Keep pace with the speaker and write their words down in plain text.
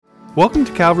Welcome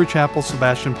to Calvary Chapel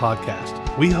Sebastian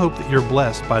Podcast. We hope that you're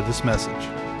blessed by this message.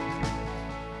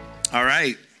 All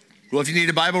right. Well, if you need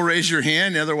a Bible, raise your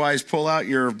hand. Otherwise, pull out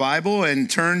your Bible and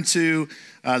turn to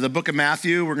the book of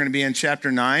Matthew. We're going to be in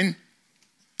chapter 9.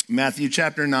 Matthew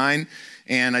chapter 9.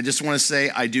 And I just want to say,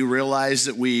 I do realize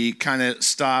that we kind of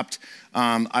stopped.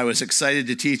 I was excited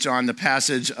to teach on the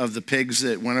passage of the pigs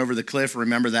that went over the cliff.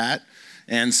 Remember that?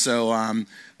 And so,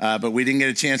 but we didn't get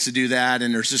a chance to do that.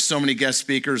 And there's just so many guest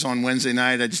speakers on Wednesday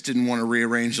night. I just didn't want to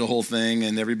rearrange the whole thing.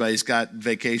 And everybody's got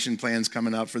vacation plans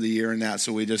coming up for the year and that.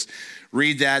 So we just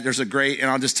read that. There's a great, and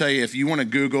I'll just tell you, if you want to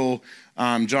Google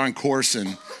Jon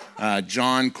Courson,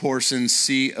 Jon Courson,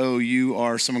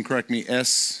 C-O-U-R, someone correct me,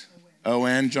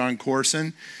 S-O-N, Jon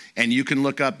Courson. And you can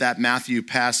look up that Matthew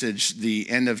passage, the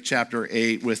end of chapter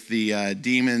 8 with the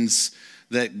demons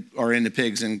that are into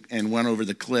pigs and went over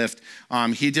the cliff.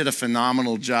 He did a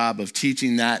phenomenal job of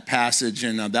teaching that passage,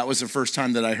 and that was the first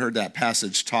time that I heard that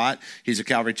passage taught. He's a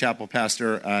Calvary Chapel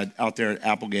pastor out there at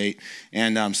Applegate,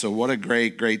 and so what a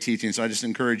great teaching. So I just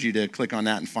encourage you to click on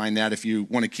that and find that if you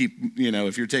want to keep,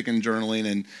 if you're taking journaling,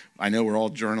 and I know we're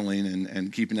all journaling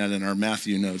and keeping that in our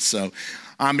Matthew notes. So,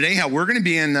 but anyhow, we're going to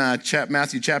be in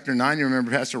Matthew chapter 9. You remember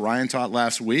Pastor Ryan taught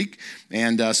last week.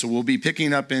 And so we'll be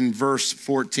picking up in verse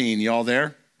 14. You all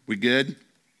there? We good?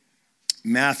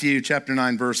 Matthew chapter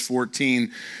 9, verse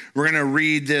 14. We're going to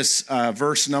read this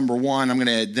verse number 1. I'm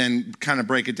going to then kind of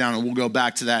break it down, and we'll go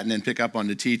back to that and then pick up on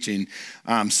the teaching.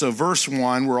 So verse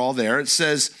 1, we're all there. It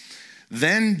says,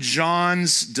 "Then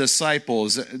John's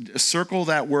disciples," circle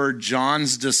that word,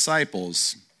 John's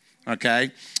disciples. Okay,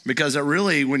 because it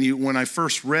really, when I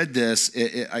first read this,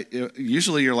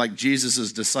 usually you're like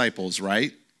Jesus's disciples,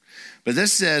 right? But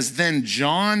this says, "Then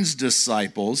John's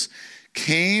disciples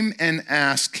came and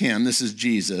asked him," this is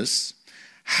Jesus,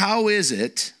 "how is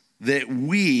it that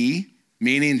we,"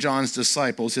 meaning John's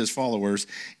disciples, his followers,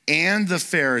 "and the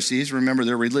Pharisees," remember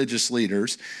they're religious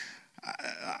leaders,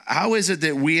 "how is it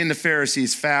that we and the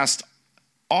Pharisees fast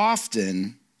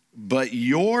often, but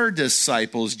your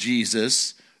disciples,"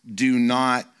 Jesus, "do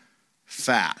not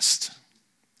fast?"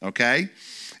 Okay?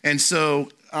 And so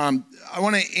I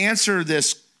want to answer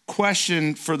this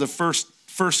question. For the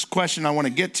first question I want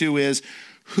to get to is,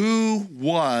 who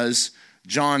was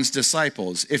John's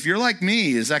disciples? If you're like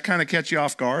me, does that kind of catch you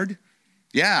off guard?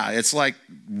 Yeah, it's like,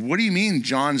 what do you mean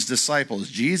John's disciples?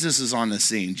 Jesus is on the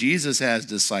scene. Jesus has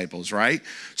disciples, right?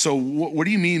 So what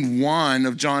do you mean one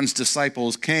of John's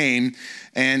disciples came?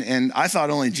 And I thought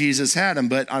only Jesus had them,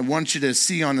 but I want you to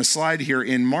see on the slide here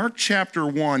in Mark chapter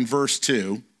 1, verse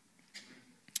 2.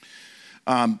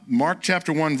 Mark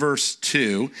chapter 1, verse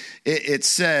 2, it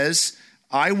says,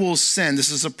 "I will send,"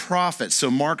 this is a prophet.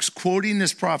 So Mark's quoting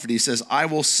this prophet. He says, "I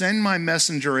will send my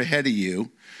messenger ahead of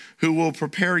you, who will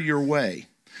prepare your way.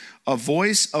 A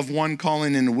voice of one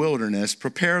calling in the wilderness,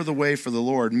 prepare the way for the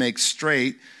Lord, make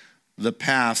straight the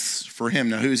paths for him."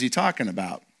 Now, who's he talking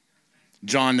about?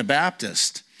 John the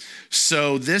Baptist.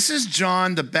 So this is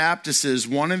John the Baptist's,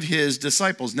 one of his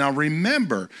disciples. Now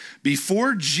remember,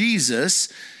 before Jesus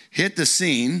hit the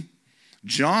scene,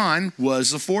 John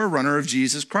was the forerunner of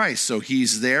Jesus Christ. So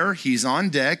he's there, he's on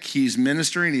deck, he's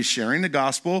ministering, he's sharing the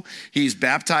gospel, he's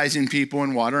baptizing people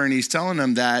in water, and he's telling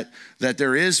them that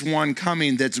there is one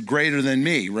coming that's greater than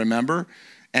me, remember?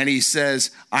 And he says,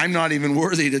 "I'm not even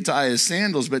worthy to tie his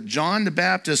sandals." But John the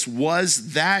Baptist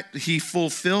was that, he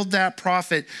fulfilled that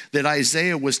prophet that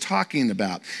Isaiah was talking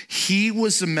about. He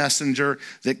was the messenger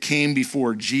that came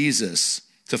before Jesus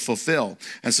to fulfill.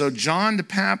 And so John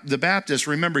the Baptist,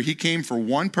 remember, he came for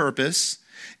one purpose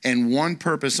and one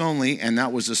purpose only, and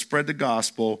that was to spread the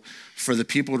gospel for the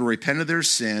people to repent of their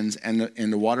sins and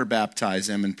to water baptize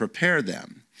them and prepare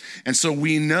them. And so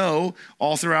we know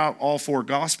all throughout all four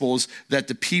gospels that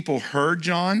the people heard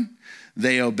John,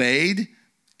 they obeyed,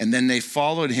 and then they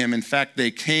followed him. In fact, they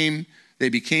became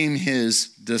his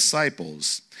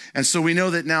disciples. And so we know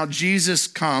that now Jesus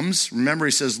comes. Remember,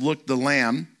 he says, "Look, the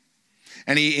Lamb."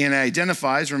 And he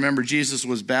identifies, remember, Jesus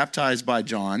was baptized by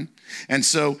John. And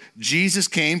so Jesus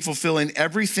came fulfilling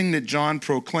everything that John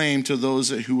proclaimed to those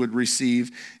who would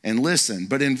receive and listen.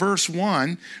 But in verse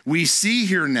 1, we see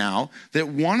here now that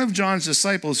one of John's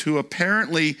disciples, who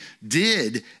apparently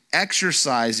did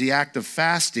exercise the act of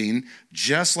fasting,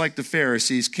 just like the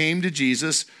Pharisees, came to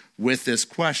Jesus with this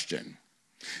question.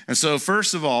 And so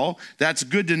first of all, that's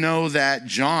good to know that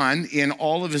John, in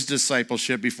all of his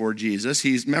discipleship before Jesus,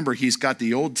 he's got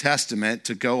the Old Testament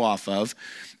to go off of.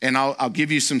 And I'll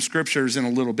give you some scriptures in a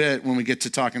little bit when we get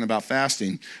to talking about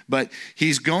fasting. But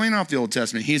he's going off the Old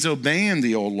Testament. He's obeying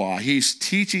the old law. He's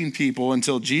teaching people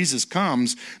until Jesus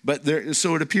comes.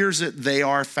 So it appears that they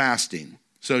are fasting.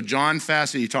 So John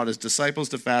fasted, he taught his disciples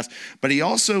to fast, but he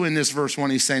also in this verse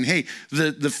 1, he's saying, hey,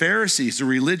 the Pharisees, the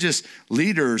religious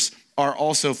leaders are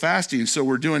also fasting, so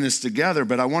we're doing this together.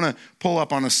 But I want to pull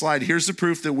up on a slide. Here's the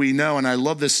proof that we know, and I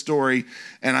love this story,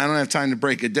 and I don't have time to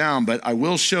break it down, but I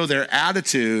will show their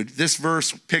attitude. This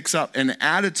verse picks up an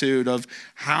attitude of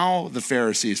how the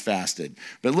Pharisees fasted.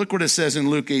 But look what it says in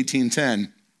Luke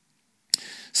 18:10.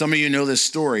 Some of you know this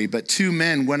story, but 2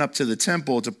 men went up to the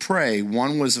temple to pray.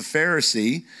 One was a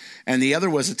Pharisee, and the other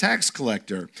was a tax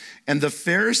collector. And the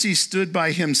Pharisee stood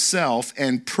by himself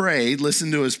and prayed.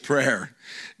 Listen to his prayer.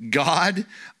 God,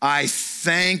 I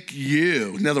thank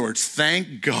you. In other words,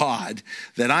 thank God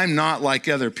that I'm not like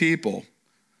other people.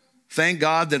 Thank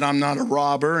God that I'm not a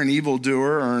robber, an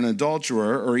evildoer, or an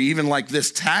adulterer, or even like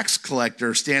this tax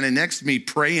collector standing next to me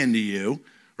praying to you,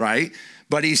 right?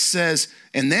 But he says,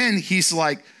 and then he's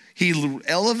like, he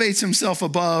elevates himself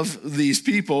above these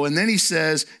people. And then he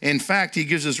says, in fact, he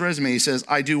gives his resume. He says,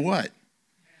 I do what?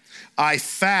 I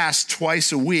fast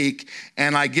twice a week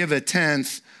and I give a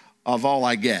tenth of all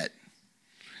I get.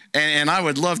 And I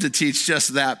would love to teach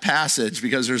just that passage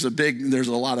because there's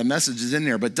a lot of messages in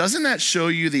there. But doesn't that show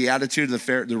you the attitude of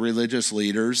the religious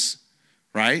leaders,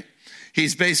 right?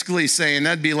 He's basically saying,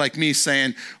 that'd be like me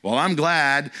saying, well, I'm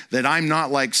glad that I'm not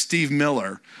like Steve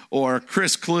Miller or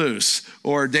Chris Cluse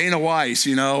or Dana Weiss,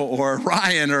 or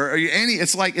Ryan or any,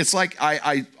 it's like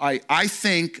I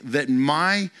think that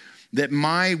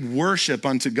my worship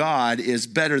unto God is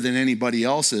better than anybody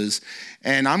else's.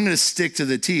 And I'm going to stick to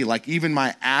the T. Like even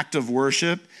my act of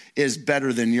worship is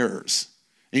better than yours.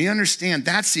 And you understand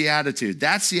that's the attitude.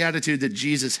 That's the attitude that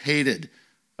Jesus hated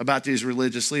about these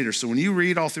religious leaders. So when you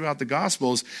read all throughout the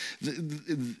Gospels,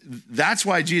 that's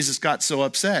why Jesus got so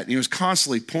upset. He was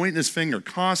constantly pointing his finger,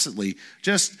 constantly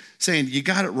just saying, you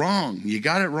got it wrong. You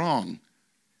got it wrong.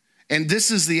 And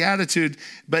this is the attitude.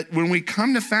 But when we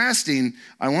come to fasting,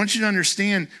 I want you to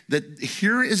understand that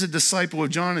here is a disciple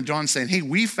of John, and John's saying, hey,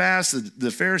 we fast,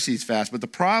 the Pharisees fast. But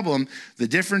the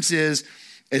difference is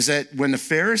that when the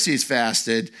Pharisees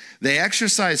fasted, they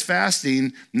exercised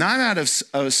fasting not out of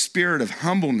a spirit of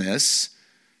humbleness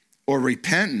or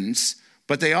repentance,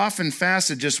 but they often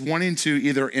fasted just wanting to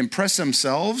either impress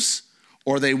themselves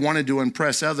or they wanted to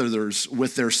impress others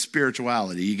with their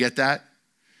spirituality. You get that?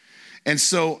 And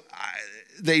so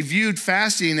they viewed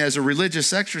fasting as a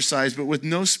religious exercise, but with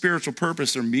no spiritual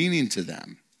purpose or meaning to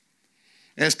them.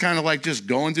 And it's kind of like just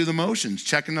going through the motions,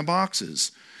 checking the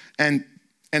boxes.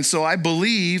 And so I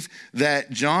believe that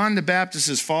John the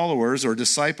Baptist's followers or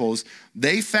disciples,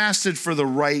 they fasted for the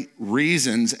right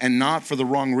reasons and not for the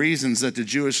wrong reasons that the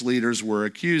Jewish leaders were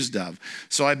accused of.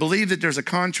 So I believe that there's a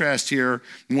contrast here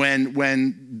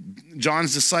when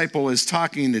John's disciple is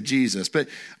talking to Jesus. But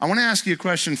I want to ask you a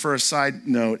question for a side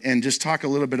note and just talk a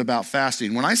little bit about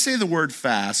fasting. When I say the word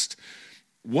fast,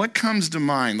 what comes to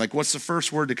mind? Like what's the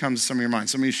first word that comes to some of your mind?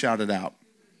 Some of you shout it out.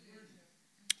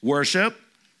 Worship.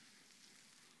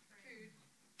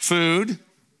 Food,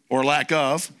 or lack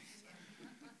of.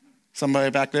 Somebody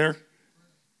back there?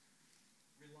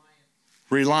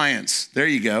 Reliance. There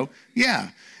you go. Yeah.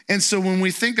 And so when we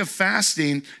think of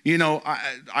fasting,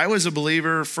 I was a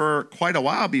believer for quite a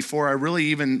while before I really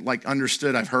even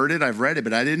understood. I've heard it, I've read it,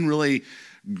 but I didn't really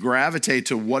gravitate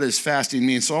to what does fasting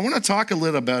mean. So I want to talk a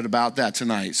little bit about that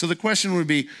tonight. So the question would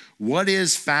be, what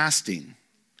is fasting?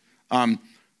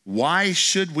 Why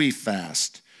should we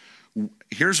fast?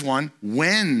 Here's one.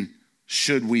 When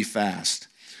should we fast?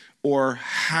 Or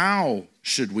how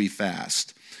should we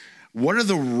fast? What are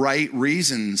the right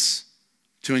reasons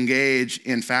to engage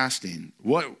in fasting?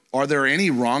 Are there any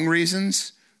wrong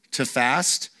reasons to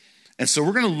fast? And so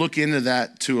we're going to look into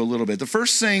that too a little bit. The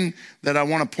first thing that I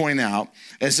want to point out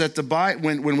is that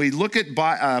when we look at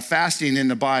fasting in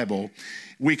the Bible,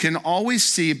 we can always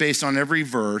see based on every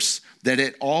verse that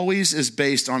it always is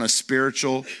based on a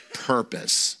spiritual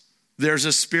purpose. There's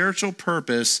a spiritual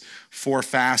purpose for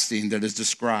fasting that is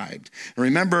described. And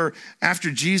remember, after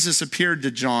Jesus appeared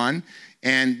to John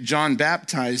and John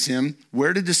baptized him,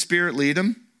 where did the Spirit lead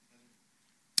him?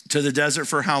 To the desert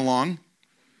for how long?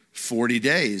 40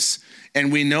 days.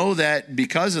 And we know that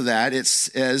because of that, it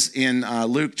says in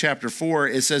Luke chapter 4,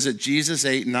 it says that Jesus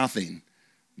ate nothing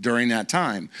during that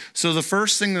time. So the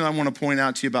first thing that I want to point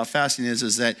out to you about fasting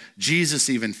is that Jesus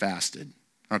even fasted.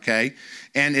 Okay?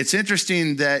 And it's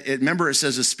interesting that, remember it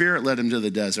says the Spirit led him to the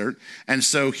desert. And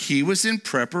so he was in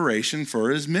preparation for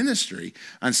his ministry.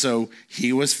 And so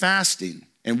he was fasting.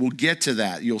 And we'll get to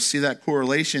that. You'll see that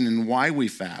correlation in why we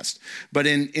fast. But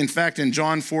in fact, in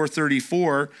John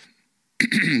 4:34,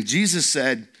 Jesus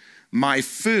said, my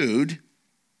food,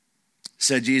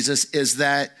 said Jesus, is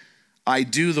that I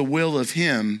do the will of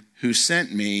him who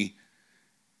sent me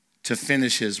to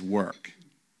finish his work.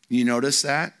 You notice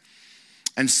that?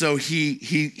 And so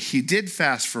he did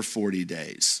fast for 40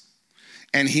 days.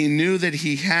 And he knew that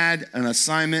he had an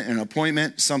assignment, an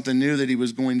appointment, something new that he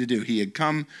was going to do. He had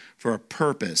come for a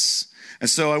purpose. And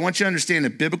so I want you to understand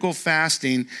that biblical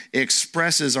fasting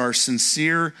expresses our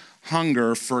sincere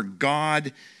hunger for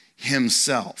God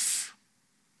himself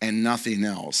and nothing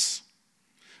else.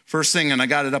 First thing, and I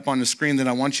got it up on the screen that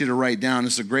I want you to write down,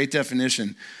 is a great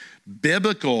definition.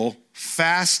 Biblical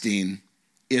fasting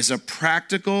is a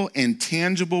practical and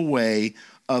tangible way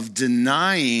of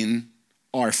denying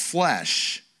our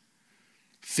flesh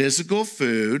physical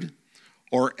food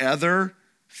or other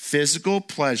physical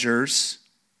pleasures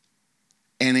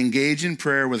and engage in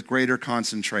prayer with greater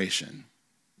concentration.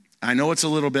 I know it's a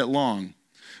little bit long,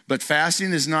 but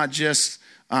fasting is not just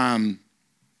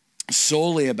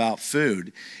solely about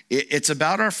food. It's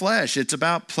about our flesh. It's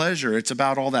about pleasure. It's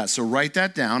about all that. So write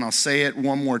that down. I'll say it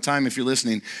one more time if you're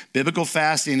listening. Biblical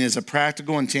fasting is a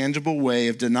practical and tangible way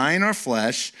of denying our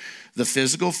flesh the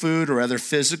physical food or other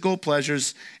physical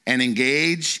pleasures and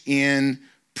engage in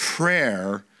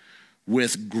prayer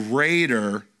with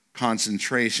greater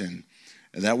concentration.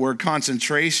 That word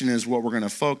concentration is what we're going to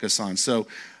focus on. So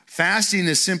fasting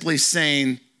is simply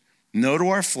saying no to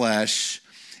our flesh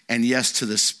and yes to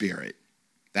the Spirit.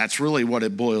 That's really what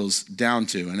it boils down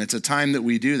to. And it's a time that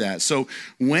we do that. So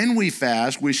when we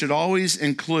fast, we should always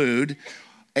include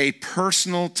a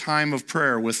personal time of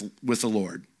prayer with the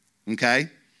Lord, okay?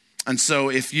 And so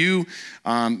if you,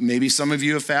 maybe some of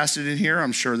you have fasted in here,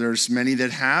 I'm sure there's many that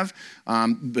have,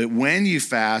 but when you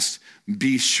fast,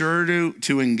 be sure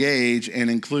to engage and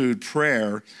include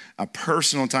prayer, a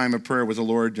personal time of prayer with the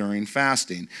Lord during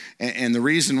fasting. And the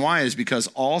reason why is because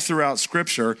all throughout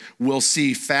Scripture, we'll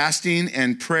see fasting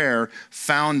and prayer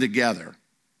found together.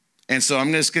 And so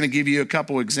I'm just going to give you a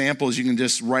couple examples. You can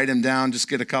just write them down, just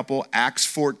get a couple. Acts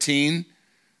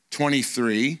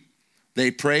 14:23. They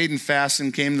prayed and fasted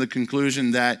and came to the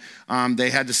conclusion that they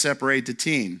had to separate the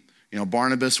team. You know,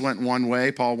 Barnabas went one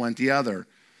way, Paul went the other.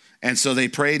 And so they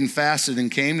prayed and fasted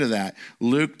and came to that.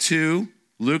 Luke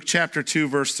chapter 2,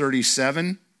 verse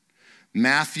 37,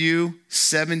 Matthew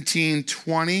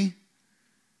 17:20,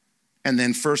 and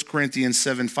then 1 Corinthians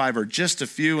 7:5 are just a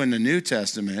few in the New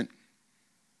Testament.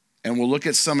 And we'll look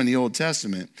at some in the Old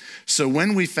Testament. So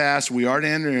when we fast, we are to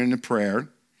enter into prayer.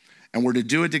 And we're to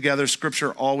do it together.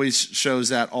 Scripture always shows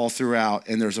that all throughout,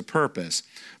 and there's a purpose.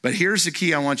 But here's the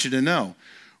key I want you to know.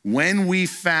 When we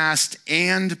fast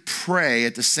and pray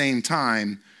at the same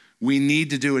time, we need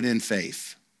to do it in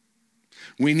faith.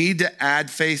 We need to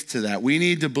add faith to that. We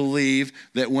need to believe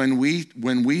that when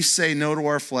we say no to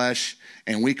our flesh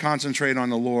and we concentrate on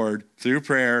the Lord through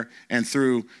prayer and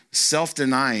through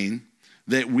self-denying,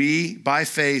 that we, by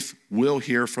faith, will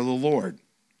hear from the Lord.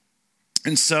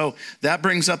 And so that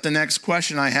brings up the next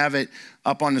question. I have it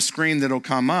up on the screen that'll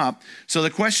come up. So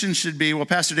the question should be, well,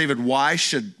 Pastor David, why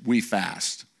should we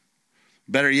fast?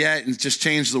 Better yet, and just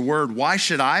change the word, why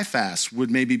should I fast? Would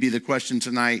maybe be the question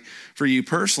tonight for you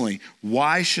personally.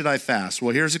 Why should I fast?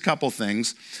 Well, here's a couple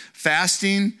things.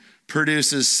 Fasting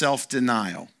produces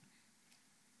self-denial.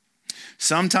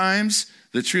 Sometimes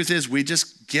the truth is we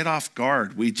just get off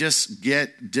guard. We just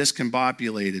get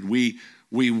discombobulated. We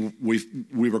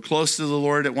were close to the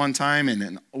Lord at one time and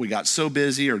then we got so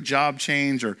busy, or job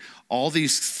change, or all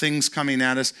these things coming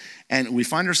at us, and we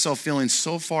find ourselves feeling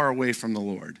so far away from the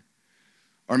Lord.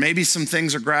 Or maybe some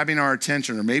things are grabbing our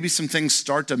attention, or maybe some things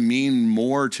start to mean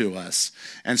more to us.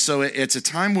 And so it's a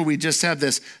time where we just have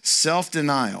this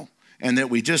self-denial, and that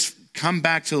we just come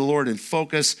back to the Lord and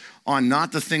focus on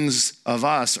not the things of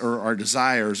us or our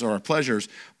desires or our pleasures,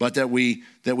 but that we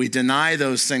deny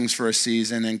those things for a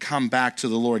season and come back to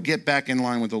the Lord, get back in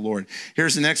line with the Lord.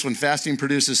 Here's the next one. Fasting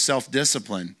produces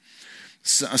self-discipline.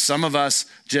 Some of us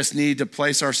just need to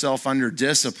place ourselves under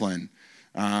discipline.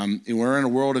 We're in a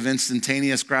world of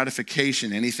instantaneous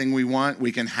gratification. Anything we want,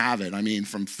 we can have it. I mean,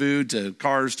 from food to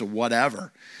cars to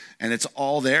whatever. And it's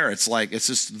all there. It's like, it's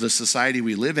just the society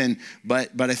we live in.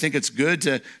 But I think it's good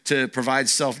to provide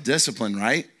self-discipline,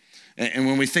 right? And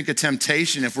when we think of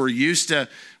temptation, if we're used to,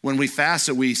 when we fast,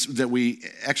 that we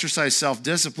exercise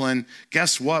self-discipline,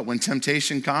 guess what? When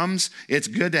temptation comes, it's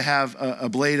good to have a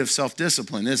blade of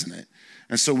self-discipline, isn't it?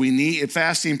 And so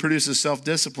fasting produces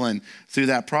self-discipline through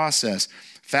that process.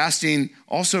 Fasting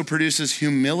also produces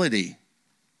humility.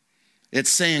 It's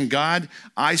saying, God,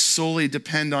 I solely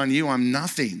depend on you. I'm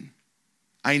nothing.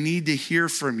 I need to hear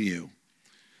from you.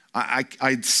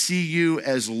 I see you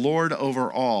as Lord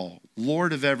over all.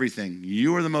 Lord of everything.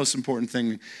 You are the most important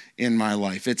thing in my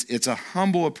life. It's a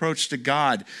humble approach to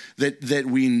God that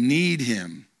we need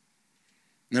him,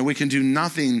 that we can do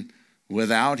nothing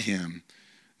without him.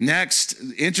 Next,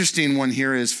 interesting one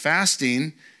here is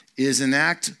fasting is an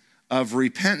act of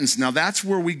repentance. Now that's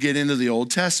where we get into the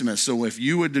Old Testament. So if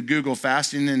you would to Google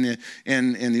fasting in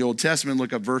the Old Testament,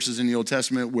 look up verses in the Old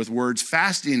Testament with words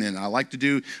fasting in. I like to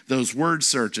do those word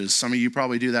searches. Some of you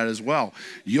probably do that as well.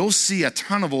 You'll see a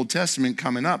ton of Old Testament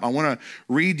coming up. I want to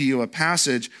read to you a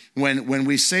passage when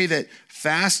we say that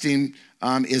fasting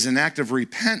is an act of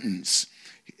repentance.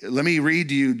 Let me read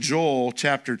to you Joel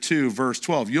chapter 2, verse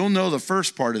 12. You'll know the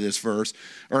first part of this verse,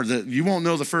 you won't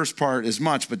know the first part as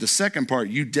much, but the second part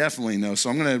you definitely know.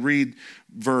 So I'm going to read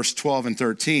verse 12 and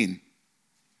 13.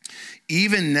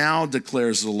 Even now,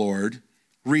 declares the Lord,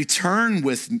 return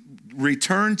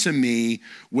to me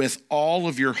with all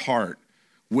of your heart,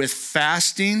 with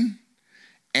fasting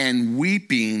and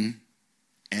weeping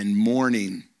and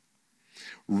mourning.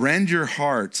 Rend your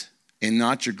heart and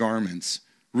not your garments.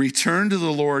 Return to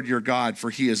the Lord your God, for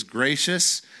he is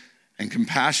gracious and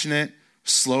compassionate,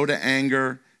 slow to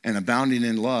anger, and abounding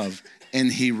in love,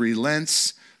 and he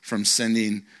relents from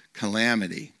sending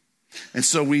calamity. And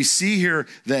so we see here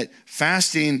that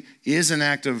fasting is an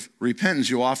act of repentance.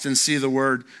 You often see the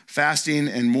word fasting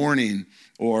and mourning,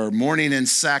 or mourning and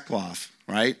sackcloth,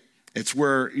 right? It's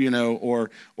where,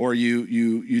 or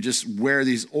you just wear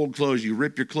these old clothes, you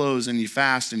rip your clothes and you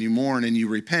fast and you mourn and you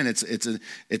repent.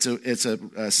 It's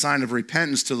a sign of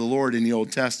repentance to the Lord in the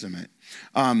Old Testament.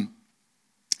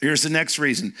 Here's the next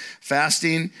reason.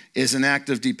 Fasting is an act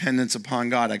of dependence upon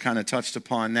God. I kind of touched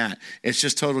upon that. It's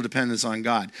just total dependence on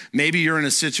God. Maybe you're in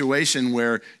a situation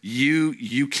where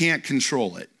you can't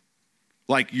control it.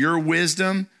 Like your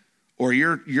wisdom or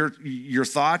your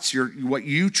thoughts, what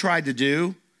you tried to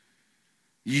do,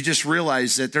 you just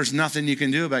realize that there's nothing you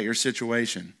can do about your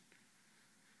situation.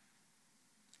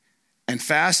 And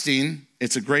fasting,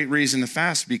 it's a great reason to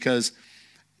fast because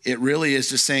it really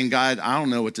is just saying, God, I don't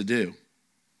know what to do.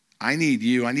 I need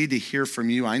you. I need to hear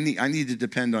from you. I need to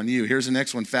depend on you. Here's the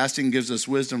next one. Fasting gives us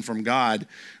wisdom from God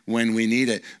when we need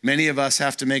it. Many of us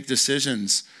have to make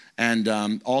decisions, and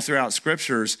all throughout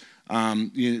scriptures,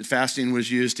 fasting was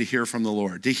used to hear from the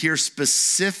Lord, to hear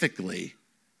specifically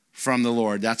from the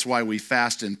Lord. That's why we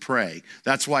fast and pray.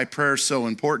 That's why prayer is so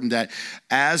important, that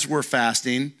as we're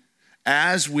fasting,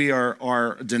 as we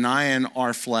are denying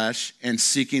our flesh and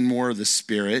seeking more of the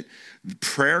Spirit,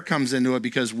 prayer comes into it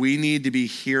because we need to be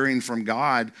hearing from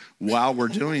God while we're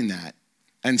doing that.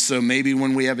 And so maybe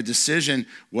when we have a decision,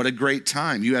 what a great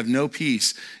time. You have no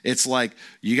peace. It's like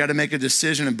you got to make a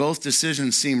decision, and both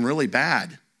decisions seem really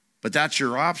bad. But that's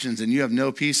your options, and you have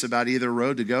no peace about either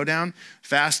road to go down.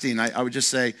 Fasting, I would just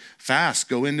say fast.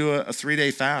 Go into a 3-day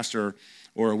fast or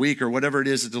a week or whatever it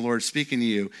is that the Lord's speaking to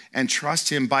you, and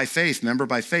trust him by faith, remember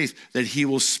by faith, that he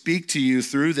will speak to you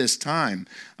through this time.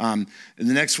 And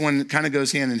the next one kind of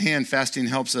goes hand in hand. Fasting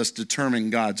helps us determine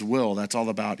God's will. That's all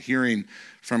about hearing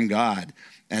from God.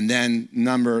 And then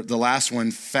the last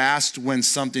one, fast when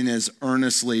something is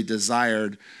earnestly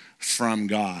desired from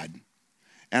God.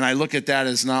 And I look at that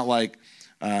as not like,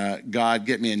 God,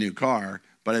 get me a new car,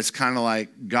 but it's kind of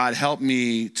like, God, help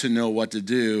me to know what to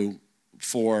do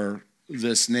for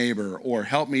this neighbor, or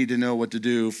help me to know what to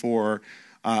do for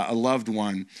a loved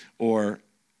one, or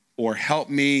help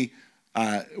me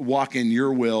walk in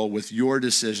your will with your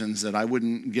decisions, that I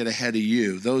wouldn't get ahead of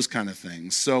you, those kind of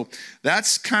things. So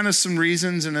that's kind of some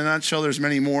reasons. In a nutshell, there's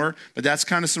many more, but that's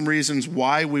kind of some reasons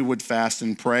why we would fast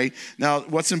and pray. Now,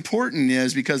 what's important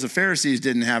is, because the Pharisees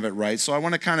didn't have it right, so I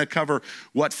want to kind of cover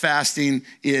what fasting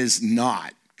is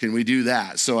not. Can we do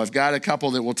that? So I've got a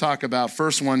couple that we'll talk about.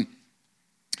 First one,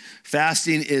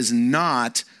 fasting is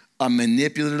not a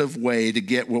manipulative way to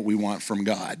get what we want from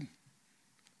God.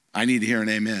 I need to hear an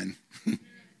amen.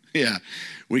 Yeah,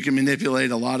 we can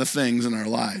manipulate a lot of things in our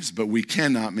lives, but we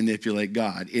cannot manipulate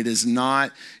God. It's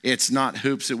not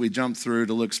hoops that we jump through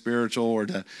to look spiritual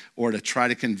or to try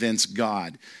to convince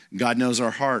God. God knows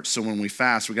our hearts, so when we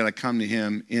fast, we got to come to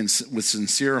him with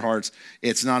sincere hearts.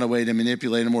 It's not a way to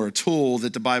manipulate him or a tool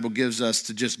that the Bible gives us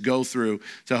to just go through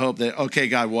to hope that, okay,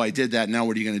 God, well, I did that. Now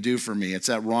what are you going to do for me? It's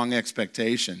that wrong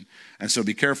expectation. And so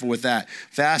be careful with that.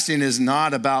 Fasting is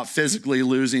not about physically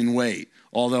losing weight.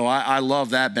 Although I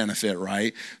love that benefit,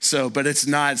 right? So, but it's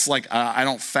like I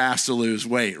don't fast to lose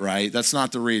weight, right? That's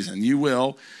not the reason. You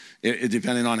will,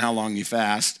 depending on how long you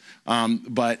fast.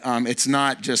 But it's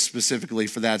not just specifically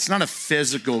for that. It's not a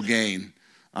physical gain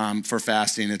for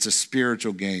fasting. It's a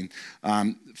spiritual gain.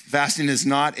 Fasting is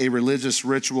not a religious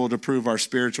ritual to prove our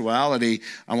spirituality.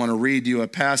 I want to read you a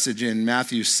passage in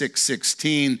Matthew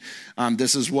 6:16.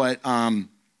 This is what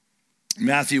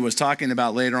Matthew was talking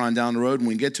about later on down the road when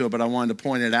we get to it, but I wanted to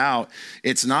point it out.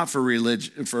 It's not for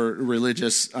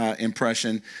religious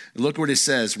impression. Look what it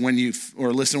says. Listen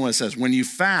to what it says. When you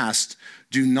fast,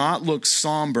 do not look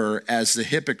somber as the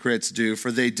hypocrites do,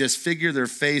 for they disfigure their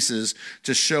faces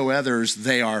to show others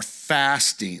they are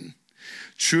fasting.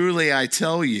 Truly, I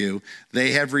tell you,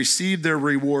 they have received their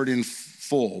reward in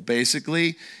full.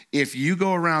 Basically, if you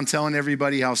go around telling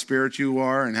everybody how spiritual you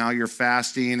are and how you're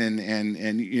fasting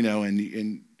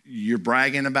and you're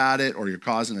bragging about it or you're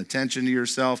causing attention to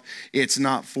yourself, it's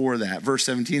not for that. Verse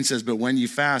 17 says, but when you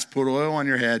fast, put oil on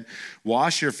your head,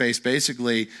 wash your face,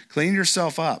 basically clean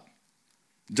yourself up.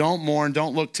 Don't mourn,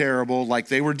 don't look terrible like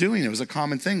they were doing. It was a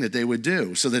common thing that they would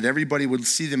do so that everybody would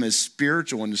see them as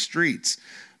spiritual in the streets.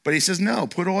 But he says, no,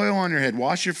 put oil on your head,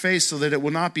 wash your face so that it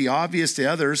will not be obvious to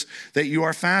others that you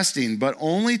are fasting, but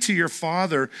only to your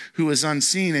Father who is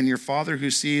unseen, and your Father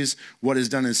who sees what is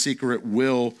done in secret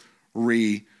will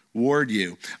reward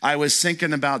you. I was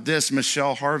thinking about this,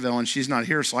 Michelle Harville, and she's not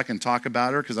here, so I can talk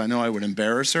about her because I know I would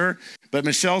embarrass her. But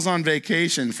Michelle's on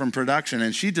vacation from production,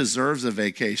 and she deserves a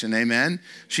vacation, amen?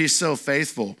 She's so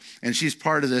faithful, and she's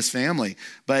part of this family.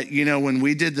 But, when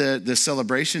we did the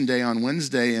celebration day on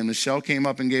Wednesday, and Michelle came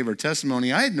up and gave her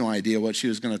testimony, I had no idea what she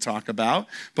was going to talk about.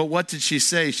 But what did she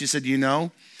say? She said,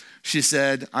 she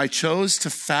said, I chose to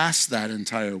fast that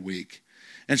entire week.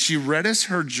 And she read us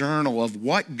her journal of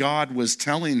what God was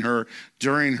telling her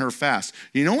during her fast.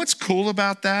 You know what's cool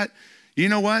about that? You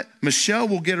know what? Michelle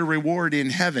will get a reward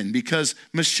in heaven because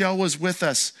Michelle was with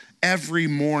us every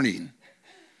morning.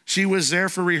 She was there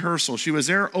for rehearsal. She was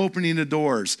there opening the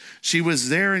doors. She was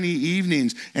there in the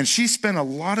evenings. And she spent a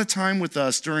lot of time with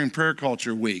us during Prayer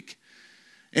Culture Week.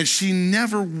 And she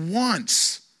never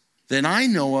once that I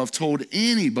know of told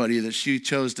anybody that she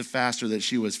chose to fast or that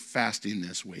she was fasting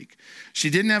this week. She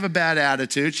didn't have a bad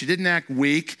attitude. She didn't act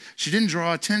weak. She didn't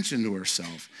draw attention to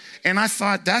herself. And I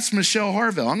thought, that's Michelle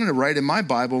Harville. I'm going to write in my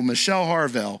Bible, Michelle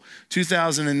Harville,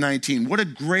 2019. What a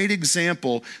great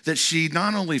example that she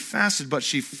not only fasted, but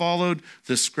she followed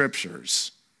the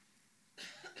scriptures.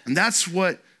 And that's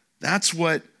what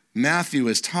Matthew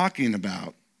is talking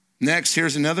about. Next,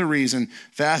 here's another reason.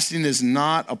 Fasting is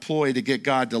not a ploy to get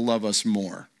God to love us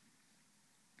more.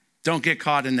 Don't get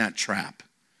caught in that trap.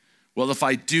 Well, if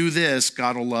I do this,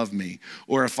 God will love me.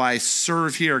 Or if I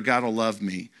serve here, God will love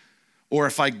me. Or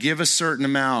if I give a certain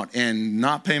amount and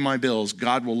not pay my bills,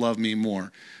 God will love me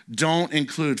more. Don't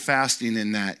include fasting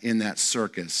in that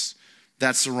circus.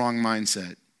 That's the wrong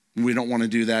mindset. We don't want to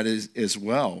do that as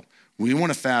well. We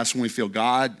want to fast when we feel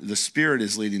God, the Spirit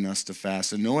is leading us to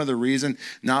fast. And no other reason,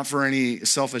 not for any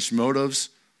selfish motives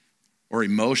or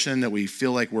emotion that we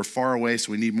feel like we're far away,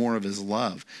 so we need more of his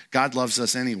love. God loves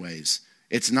us anyways.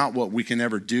 It's not what we can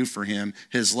ever do for him.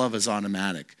 His love is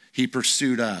automatic. He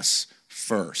pursued us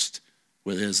first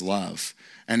with his love.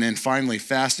 And then finally,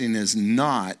 fasting is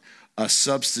not a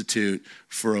substitute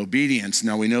for obedience.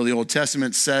 Now, we know the Old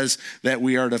Testament says that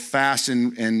we are to fast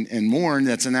and mourn.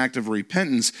 That's an act of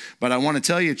repentance. But I want to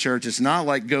tell you, church, it's not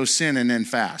like go sin and then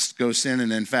fast. Go sin and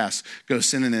then fast. Go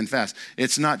sin and then fast.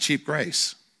 It's not cheap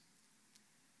grace.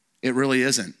 It really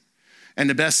isn't. And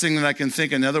the best thing that I can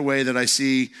think, another way that I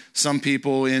see some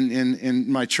people in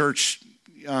my church,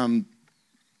 20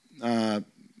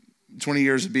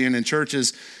 years of being in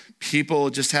churches, people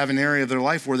just have an area of their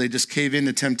life where they just cave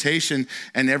into temptation.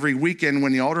 And every weekend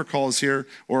when the altar call is here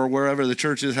or wherever the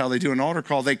church is, how they do an altar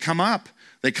call, they come up.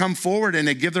 They come forward and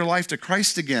they give their life to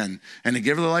Christ again. And they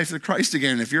give their life to Christ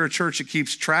again. And if you're a church that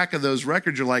keeps track of those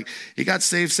records, you're like, he got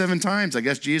saved 7 times. I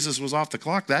guess Jesus was off the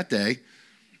clock that day,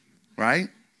 right?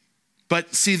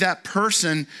 But see, that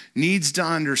person needs to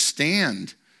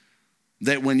understand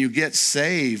that when you get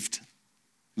saved,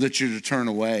 that you're to turn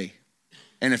away.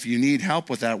 And if you need help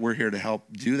with that, we're here to help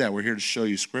do that. We're here to show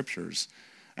you scriptures.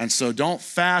 And so don't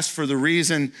fast for the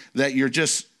reason that you're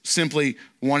just simply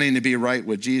wanting to be right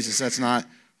with Jesus. That's not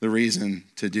the reason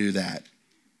to do that.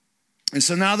 And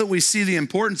so now that we see the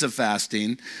importance of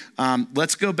fasting,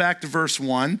 let's go back to verse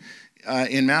 1.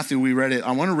 In Matthew, we read it.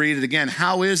 I want to read it again.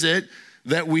 How is it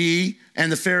that we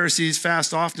and the Pharisees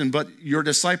fast often, but your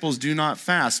disciples do not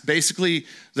fast? Basically,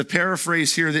 the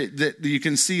paraphrase here that you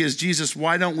can see is, Jesus,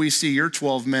 why don't we see your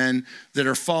 12 men that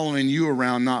are following you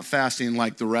around not fasting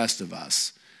like the rest of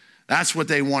us? That's what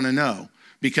they want to know.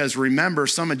 Because remember,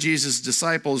 some of Jesus'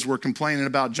 disciples were complaining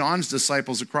about John's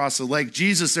disciples across the lake.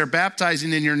 Jesus, they're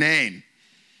baptizing in your name.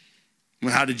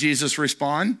 Well, how did Jesus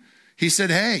respond? He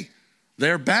said, hey,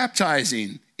 they're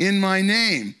baptizing in my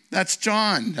name. That's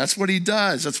John. That's what he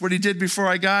does. That's what he did before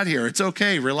I got here. It's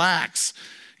okay, relax.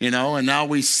 And now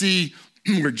we see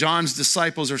where John's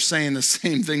disciples are saying the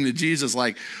same thing to Jesus,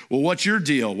 like, well, what's your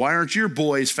deal? Why aren't your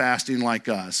boys fasting like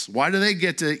us? Why do they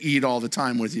get to eat all the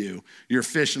time with you? Your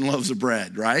fish and loaves of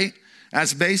bread, right?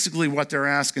 That's basically what they're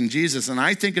asking Jesus. And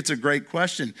I think it's a great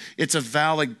question. It's a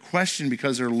valid question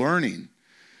because they're learning.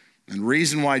 And the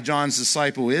reason why John's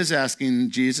disciple is asking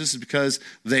Jesus is because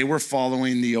they were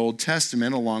following the Old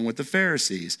Testament along with the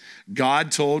Pharisees.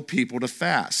 God told people to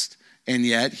fast. And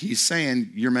yet he's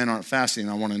saying, your men aren't fasting.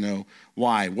 I want to know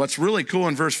why. What's really cool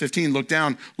in verse 15, look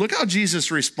down. Look how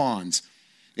Jesus responds.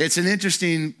 It's an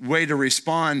interesting way to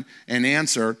respond and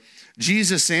answer.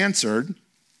 Jesus answered,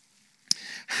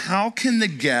 how can the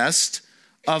guest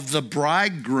of the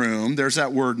bridegroom, there's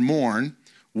that word mourn,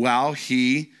 while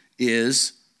he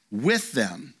is with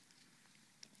them?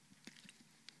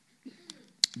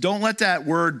 Don't let that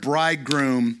word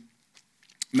bridegroom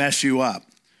mess you up.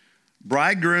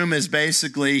 Bridegroom is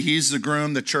basically, he's the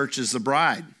groom, the church is the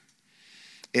bride.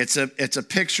 It's a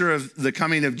picture of the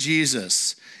coming of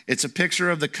Jesus. It's a picture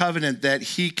of the covenant that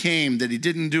he came, that he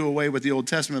didn't do away with the Old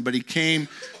Testament, but he came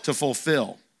to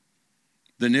fulfill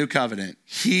the new covenant.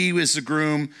 He was the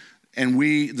groom, and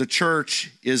we, the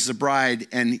church, is the bride,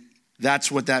 and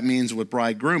that's what that means with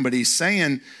bridegroom. But he's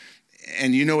saying,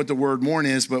 and you know what the word mourn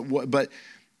is, but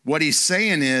what he's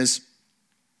saying is,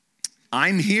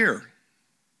 I'm here.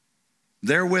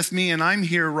 They're with me, and I'm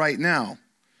here right now.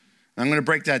 I'm going to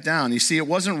break that down. You see, it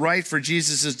wasn't right for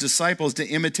Jesus' disciples to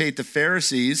imitate the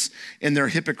Pharisees in their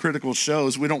hypocritical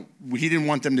shows. He didn't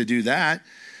want them to do that.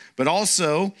 But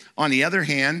also, on the other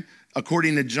hand,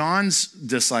 according to John's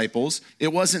disciples,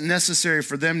 it wasn't necessary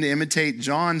for them to imitate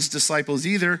John's disciples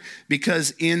either,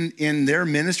 because in their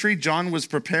ministry, John was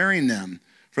preparing them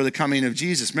for the coming of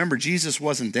Jesus. Remember, Jesus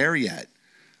wasn't there yet.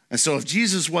 And so if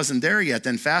Jesus wasn't there yet,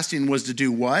 then fasting was to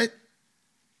do what?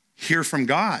 Hear from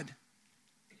God,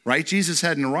 right? Jesus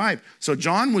hadn't arrived. So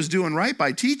John was doing right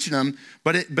by teaching them,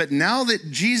 but now that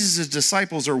Jesus'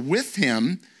 disciples are with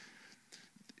him,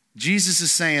 Jesus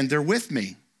is saying, they're with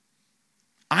me.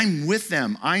 I'm with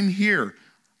them. I'm here.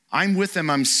 I'm with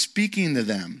them. I'm speaking to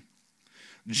them.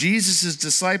 Jesus'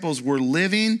 disciples were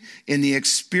living in the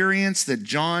experience that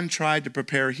John tried to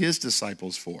prepare his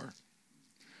disciples for.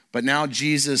 But now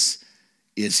Jesus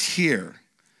is here.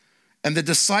 And the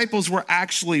disciples were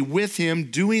actually with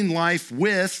him, doing life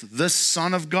with the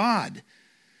Son of God.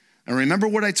 And remember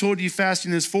what I told you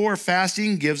fasting is for?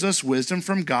 Fasting gives us wisdom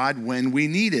from God when we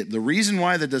need it. The reason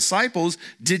why the disciples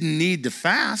didn't need to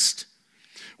fast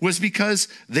was because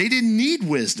they didn't need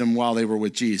wisdom while they were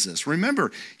with Jesus.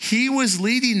 Remember, he was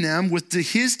leading them with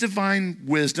his divine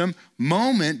wisdom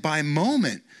moment by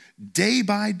moment, day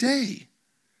by day.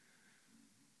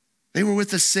 They were with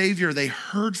the Savior. They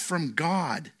heard from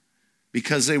God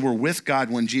because they were with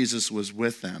God when Jesus was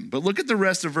with them. But look at the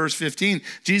rest of verse 15.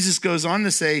 Jesus goes on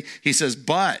to say, he says,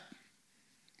 but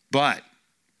the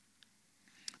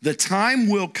time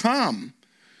will come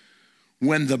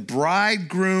when the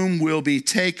bridegroom will be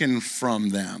taken from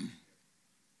them.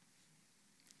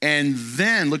 And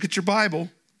then, look at your Bible,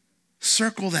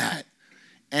 circle that.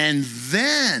 And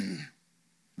then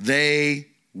they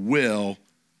will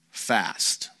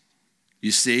fast.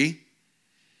 You see?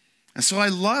 And so I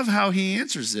love how he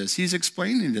answers this. He's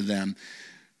explaining to them.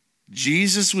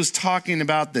 Jesus was talking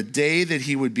about the day that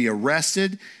he would be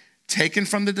arrested, taken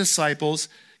from the disciples,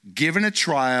 given a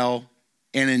trial,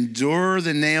 and endure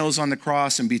the nails on the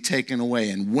cross and be taken away.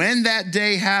 And when that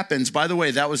day happens, by the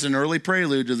way, that was an early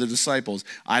prelude to the disciples.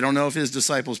 I don't know if his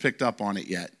disciples picked up on it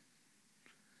yet.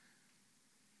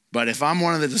 But if I'm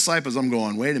one of the disciples, I'm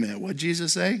going, wait a minute, what did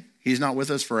Jesus say? He's not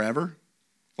with us forever?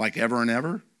 Like ever and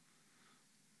ever?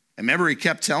 And remember, he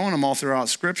kept telling them all throughout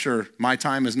Scripture, my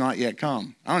time has not yet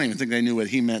come. I don't even think they knew what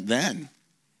he meant then.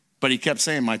 But he kept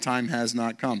saying, my time has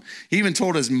not come. He even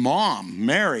told his mom,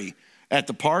 Mary, at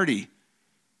the party,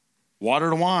 water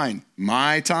to wine,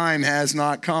 my time has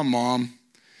not come, Mom.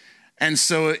 And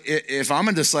so if I'm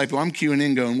a disciple, I'm queuing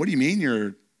in going, what do you mean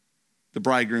the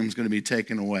bridegroom's going to be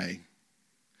taken away?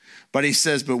 But he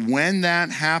says, but when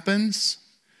that happens,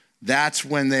 that's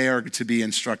when they are to be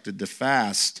instructed to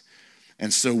fast.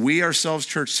 And so we ourselves,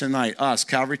 church tonight, us,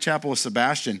 Calvary Chapel of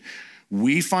Sebastian,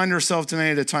 we find ourselves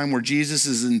tonight at a time where Jesus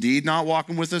is indeed not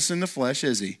walking with us in the flesh,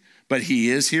 is he? But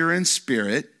he is here in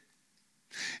spirit.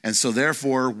 And so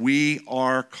therefore, we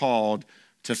are called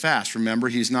to fast. Remember,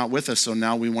 he's not with us, so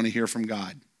now we want to hear from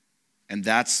God. And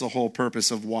that's the whole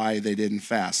purpose of why they didn't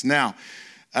fast. Now,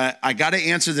 I got to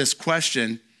answer this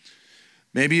question.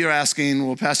 Maybe you're asking,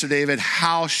 well, Pastor David,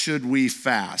 how should we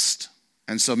fast?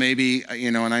 And so maybe,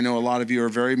 and I know a lot of you are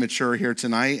very mature here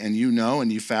tonight and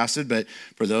and you fasted, but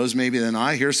for those maybe than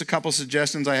I, here's a couple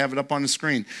suggestions. I have it up on the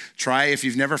screen. Try, if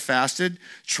you've never fasted,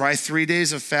 try 3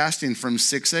 days of fasting from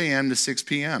 6 a.m. to 6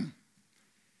 p.m.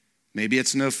 Maybe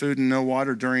it's no food and no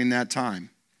water during that time.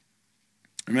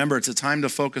 Remember, it's a time to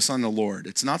focus on the Lord.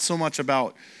 It's not so much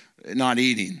about not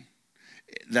eating.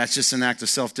 That's just an act of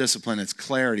self-discipline. It's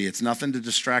clarity. It's nothing to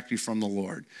distract you from the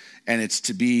Lord. And it's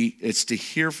to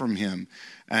hear from him.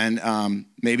 And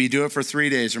maybe do it for 3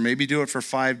 days, or maybe do it for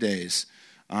 5 days.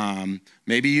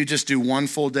 Maybe you just do one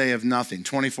full day of nothing,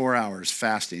 24 hours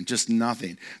fasting, just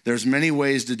nothing. There's many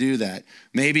ways to do that.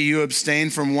 Maybe you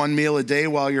abstain from one meal a day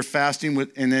while you're fasting,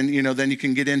 and then you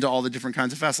can get into all the different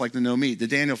kinds of fasts, like the no meat, the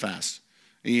Daniel fast.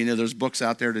 And, there's books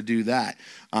out there to do that.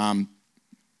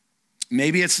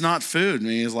 Maybe it's not food.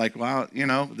 Maybe it's like, wow,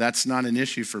 that's not an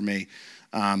issue for me.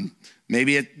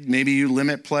 Maybe you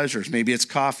limit pleasures. Maybe it's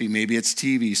coffee. Maybe it's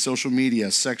TV, social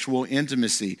media, sexual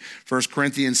intimacy. 1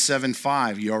 Corinthians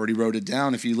 7:5. You already wrote it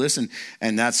down if you listen.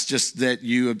 And that's just that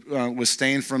you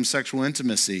abstain from sexual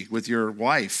intimacy with your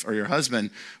wife or your husband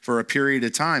for a period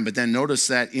of time. But then notice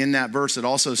that in that verse, it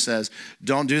also says,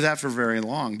 don't do that for very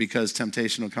long because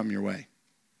temptation will come your way.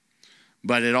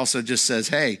 But it also just says,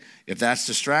 hey, if that's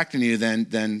distracting you,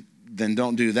 then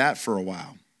don't do that for a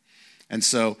while. And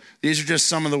so these are just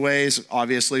some of the ways.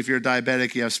 Obviously, if you're a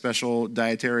diabetic, you have special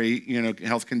dietary,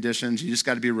 health conditions. You just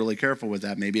got to be really careful with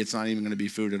that. Maybe it's not even going to be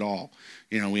food at all.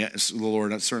 The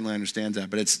Lord certainly understands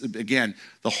that. But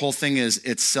the whole thing is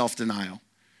it's self-denial.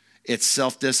 It's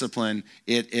self-discipline.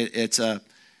 It's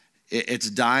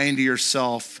dying to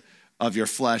yourself of your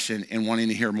flesh and wanting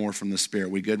to hear more from the Spirit.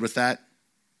 We good with that?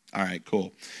 All right,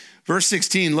 cool. Verse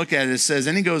 16, look at it. It says,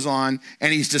 and he goes on,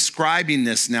 and he's describing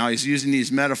this now. He's using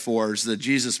these metaphors, the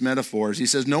Jesus metaphors. He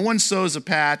says, no one sews a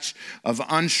patch of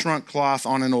unshrunk cloth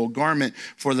on an old garment,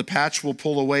 for the patch will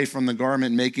pull away from the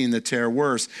garment, making the tear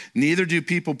worse. Neither do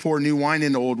people pour new wine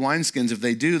into old wineskins. If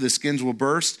they do, the skins will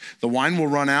burst, the wine will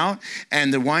run out,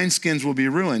 and the wineskins will be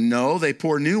ruined. No, they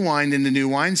pour new wine into new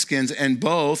wineskins, and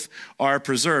both are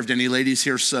preserved. Any ladies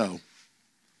here sew?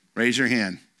 Raise your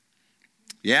hand.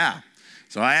 Yeah.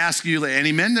 So I ask you,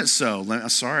 any men that sew?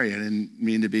 Sorry, I didn't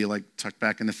mean to be like tucked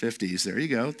back in the 50s. There you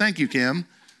go. Thank you, Kim.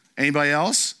 Anybody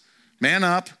else? Man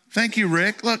up. Thank you,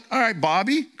 Rick. Look, all right,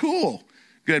 Bobby. Cool.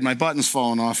 Good, my button's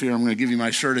falling off here. I'm going to give you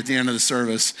my shirt at the end of the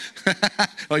service.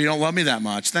 Oh, you don't love me that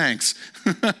much. Thanks.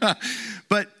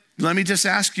 But let me just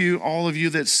ask you, all of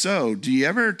you that sew, do you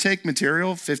ever take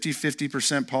material,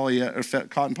 50%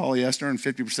 cotton polyester and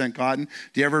 50% cotton?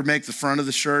 Do you ever make the front of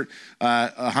the shirt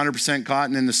 100%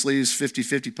 cotton and the sleeves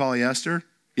 50-50 polyester?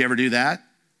 You ever do that?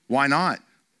 Why not?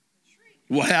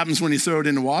 What happens when you throw it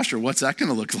in the washer? What's that going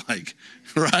to look like?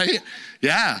 Right?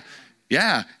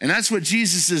 Yeah, and that's what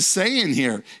Jesus is saying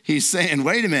here. He's saying,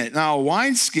 wait a minute. Now,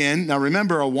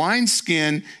 remember, a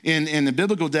wineskin in the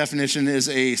biblical definition is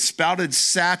a spouted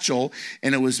satchel,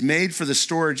 and it was made for the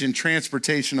storage and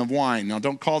transportation of wine. Now,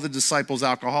 don't call the disciples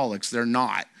alcoholics. They're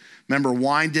not. Remember,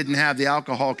 wine didn't have the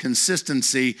alcohol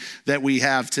consistency that we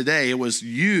have today. It was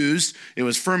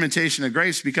fermentation of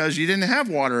grapes because you didn't have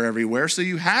water everywhere, so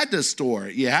you had to store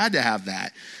it. You had to have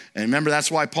that. And remember, that's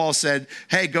why Paul said,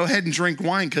 hey, go ahead and drink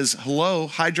wine because,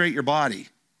 hydrate your body.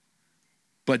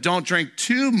 But don't drink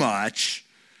too much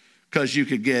because you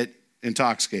could get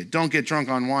intoxicated. Don't get drunk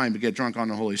on wine, but get drunk on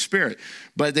the Holy Spirit.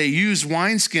 But they use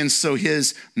wineskins, so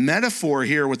his metaphor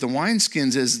here with the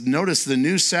wineskins is, notice the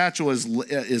new satchel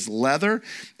is leather,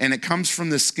 and it comes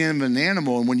from the skin of an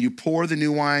animal. And when you pour the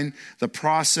new wine, the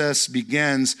process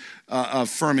begins of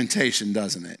fermentation,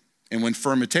 doesn't it? And when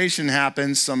fermentation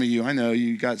happens, some of you, I know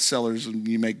you got cellars and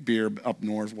you make beer up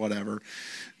north, whatever,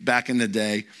 back in the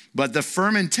day. But the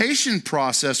fermentation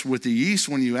process with the yeast,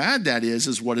 when you add that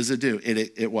is what does it do?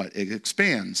 It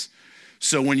expands.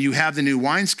 So when you have the new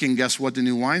wineskin, guess what the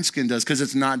new wineskin does? Because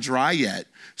it's not dry yet.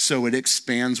 So it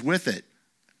expands with it.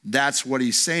 That's what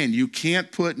he's saying. You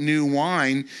can't put new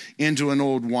wine into an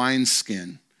old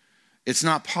wineskin. It's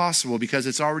not possible because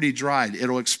it's already dried.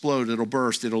 It'll explode. It'll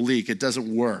burst. It'll leak. It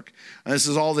doesn't work. And this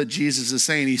is all that Jesus is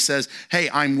saying. He says, hey,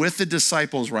 I'm with the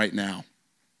disciples right now.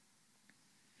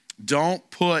 Don't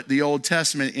put the Old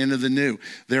Testament into the New.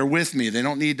 They're with me. They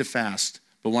don't need to fast.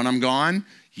 But when I'm gone,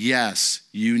 yes,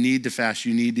 you need to fast.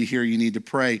 You need to hear. You need to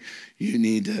pray. You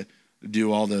need to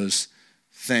do all those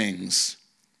things.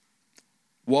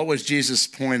 What was Jesus'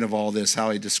 point of all this,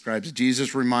 how he describes it?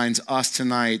 Jesus reminds us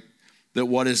tonight that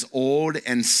what is old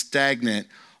and stagnant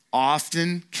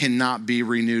often cannot be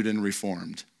renewed and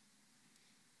reformed.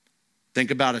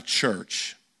 Think about a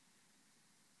church.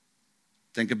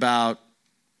 Think about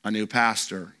a new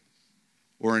pastor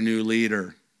or a new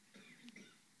leader?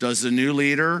 Does the new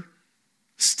leader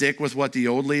stick with what the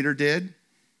old leader did?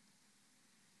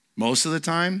 Most of the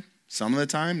time? Some of the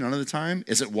time? None of the time?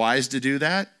 Is it wise to do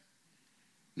that?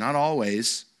 Not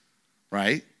always,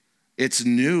 right? It's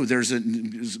new.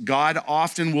 God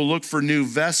often will look for new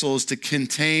vessels to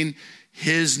contain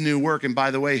his new work. And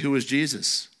by the way, who was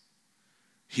Jesus?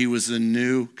 He was the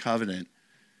new covenant.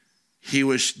 He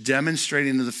was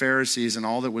demonstrating to the Pharisees and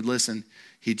all that would listen.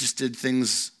 He just did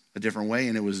things a different way,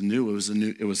 and it was new.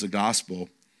 It was the gospel.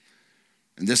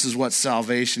 And this is what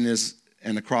salvation is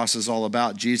and the cross is all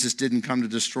about. Jesus didn't come to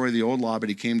destroy the old law, but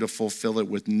he came to fulfill it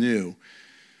with new.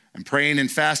 And praying and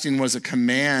fasting was a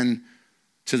command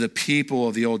to the people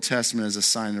of the Old Testament as a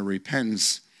sign of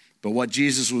repentance. But what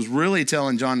Jesus was really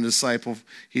telling John the disciple,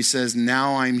 he says,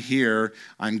 now I'm here,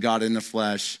 I'm God in the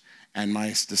flesh, and my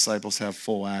disciples have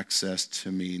full access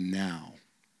to me now.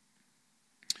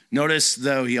 Notice,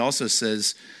 though, he also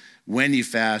says, when you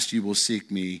fast, you will seek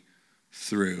me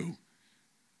through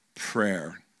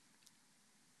prayer.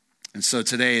 And so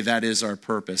today, that is our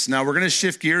purpose. Now, we're going to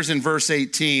shift gears in verse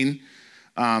 18.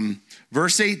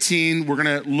 Verse 18, we're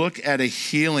going to look at a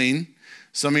healing.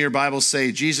 Some of your Bibles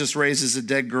say Jesus raises a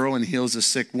dead girl and heals a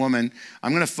sick woman.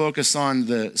 I'm going to focus on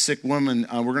the sick woman.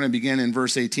 We're going to begin in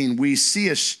verse 18. We see,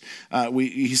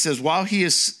 he says, while he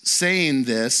is saying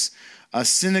this, a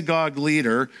synagogue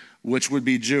leader, which would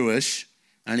be Jewish,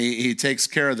 and he takes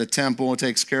care of the temple,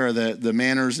 takes care of the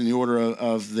manners and the order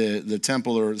of the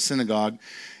temple or the synagogue.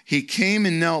 He came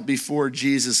and knelt before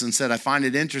Jesus and said, I find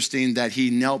it interesting that he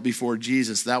knelt before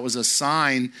Jesus. That was a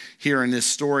sign here in this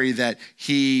story that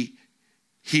he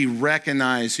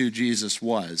recognized who Jesus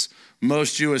was.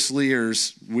 Most Jewish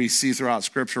leaders we see throughout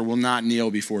Scripture will not kneel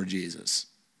before Jesus.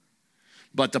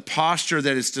 But the posture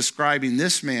that it's describing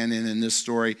this man in this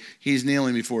story, he's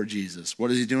kneeling before Jesus.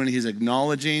 What is he doing? He's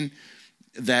acknowledging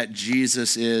that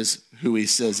Jesus is who he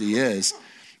says he is.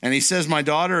 And he says, my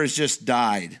daughter has just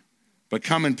died, but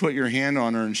come and put your hand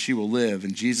on her and she will live.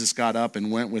 And Jesus got up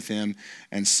and went with him,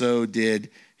 and so did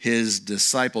his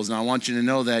disciples. Now I want you to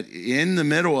know that in the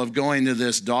middle of going to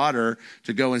this daughter,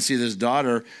 to go and see this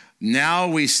daughter, now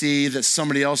we see that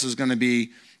somebody else is going to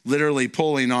be literally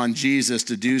pulling on Jesus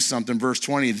to do something. Verse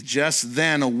 20, just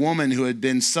then a woman who had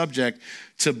been subject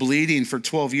to bleeding for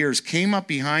 12 years came up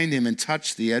behind him and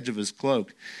touched the edge of his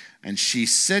cloak. And she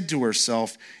said to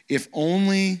herself, if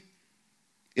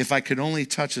I could only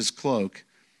touch his cloak,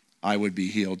 I would be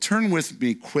healed. Turn with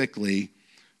me quickly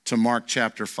to Mark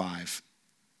chapter 5.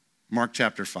 Mark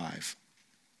chapter 5.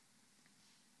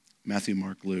 Matthew,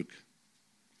 Mark, Luke.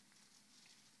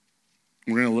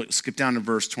 We're going to skip down to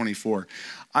verse 24.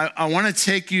 I want to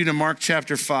take you to Mark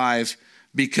chapter 5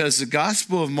 because the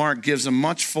Gospel of Mark gives a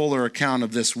much fuller account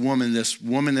of this woman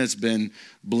that's been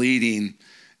bleeding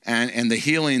and the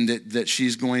healing that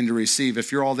she's going to receive.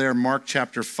 If you're all there, Mark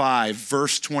chapter 5,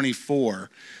 verse 24.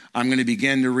 I'm going to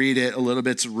begin to read it a little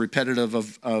bit. It's repetitive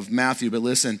of Matthew, but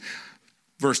listen.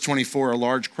 Verse 24, a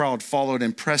large crowd followed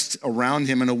and pressed around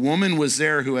him, and a woman was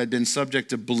there who had been subject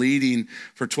to bleeding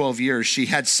for 12 years. She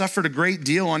had suffered a great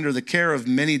deal under the care of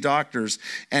many doctors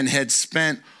and had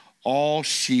spent all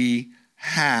she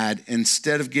had.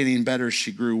 Instead of getting better,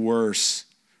 she grew worse.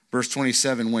 Verse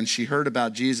 27, when she heard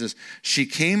about Jesus, she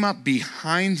came up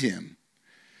behind him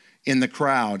in the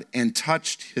crowd and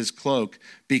touched his cloak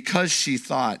because she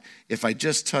thought, if I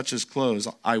just touch his clothes,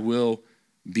 I will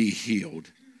be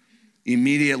healed.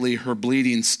 Immediately her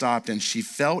bleeding stopped, and she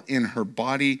felt in her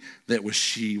body that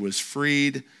she was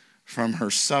freed from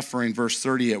her suffering. Verse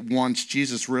 30, at once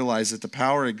Jesus realized that the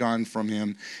power had gone from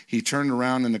him. He turned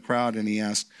around in the crowd and he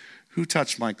asked, who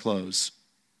touched my clothes?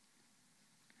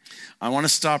 I want to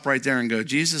stop right there and go,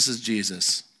 Jesus is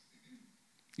Jesus.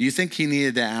 You think he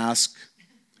needed to ask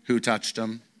who touched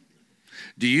him?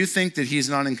 Do you think that he's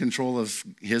not in control of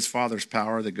his Father's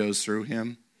power that goes through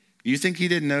him? You think he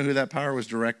didn't know who that power was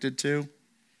directed to?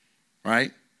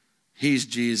 Right? He's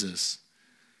Jesus.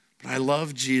 But I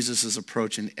love Jesus'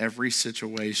 approach in every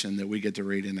situation that we get to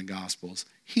read in the Gospels.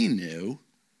 He knew.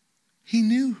 He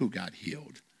knew who got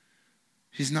healed.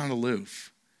 He's not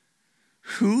aloof.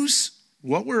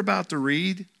 What we're about to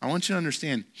read, I want you to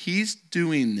understand, he's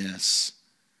doing this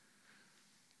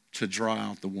to draw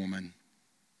out the woman.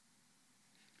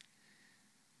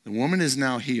 The woman is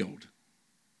now healed.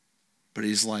 But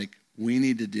he's like, we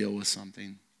need to deal with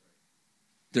something.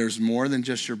 There's more than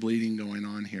just your bleeding going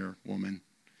on here, woman.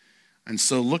 And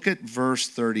so look at verse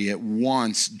 30. At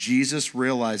once, Jesus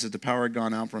realized that the power had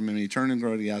gone out from him. He turned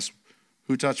and he asked,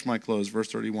 who touched my clothes? Verse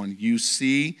 31, you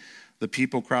see the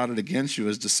people crowded against you,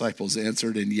 his disciples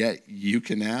answered, and yet you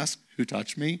can ask, who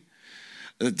touched me?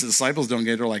 The disciples don't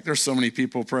get it. They're like, there's so many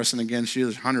people pressing against you.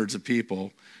 There's hundreds of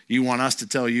people. You want us to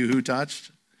tell you who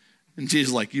touched? And Jesus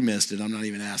is like, you missed it. I'm not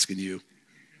even asking you.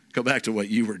 Go back to what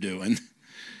you were doing.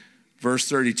 Verse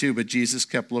 32, but Jesus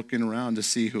kept looking around to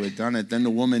see who had done it. Then the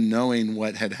woman, knowing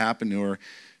what had happened to her,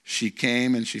 she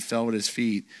came and she fell at his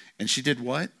feet. And she did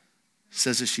what? It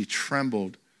says that she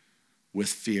trembled with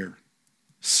fear.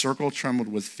 Circle trembled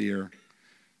with fear.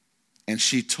 And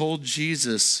she told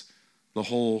Jesus the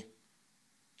whole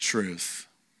truth.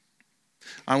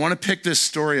 I want to pick this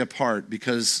story apart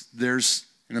because there's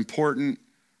an important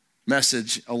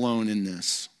message alone in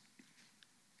this.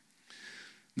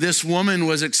 This woman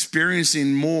was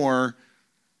experiencing more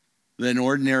than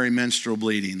ordinary menstrual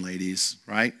bleeding, ladies,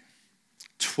 right?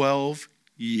 12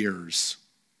 years.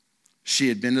 She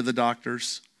had been to the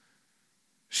doctors.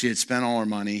 She had spent all her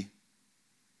money.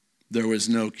 There was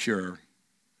no cure.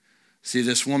 See,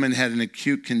 this woman had an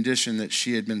acute condition that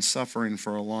she had been suffering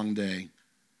for a long day.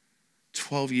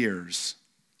 12 years.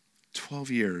 12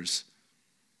 years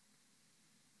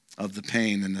of the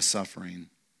pain and the suffering.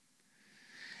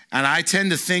 And I tend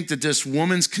to think that this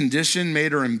woman's condition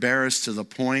made her embarrassed to the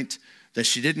point that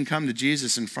she didn't come to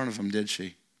Jesus in front of him, did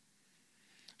she?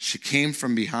 She came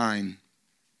from behind.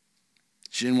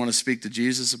 She didn't want to speak to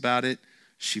Jesus about it.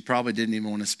 She probably didn't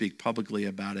even want to speak publicly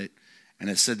about it. And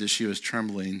it said that she was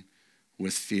trembling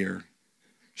with fear.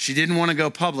 She didn't want to go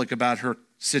public about her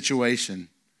situation.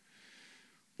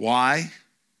 Why?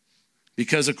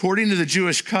 Because according to the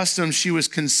Jewish custom, she was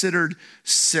considered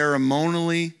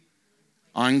ceremonially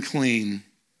unclean.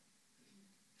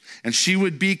 And she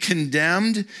would be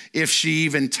condemned if she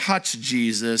even touched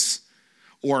Jesus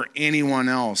or anyone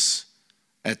else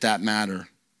at that matter.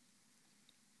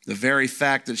 The very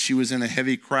fact that she was in a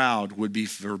heavy crowd would be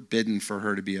forbidden for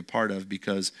her to be a part of,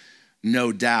 because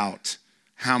no doubt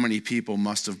how many people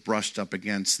must have brushed up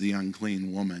against the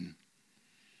unclean woman.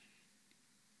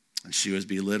 And she was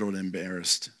belittled and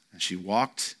embarrassed. And she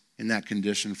walked in that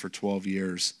condition for 12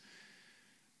 years.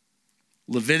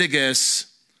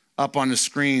 Leviticus, up on the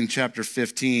screen, chapter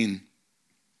 15.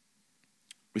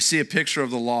 We see a picture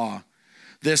of the law.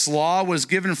 This law was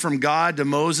given from God to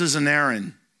Moses and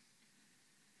Aaron.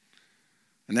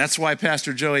 And that's why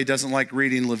Pastor Joey doesn't like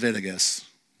reading Leviticus.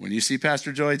 When you see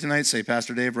Pastor Joey tonight, say,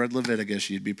 Pastor Dave read Leviticus.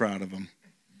 You'd be proud of him.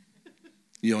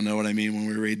 You'll know what I mean when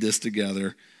we read this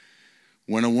together.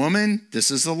 When a woman,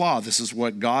 this is the law. This is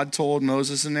what God told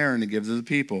Moses and Aaron to give to the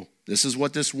people. This is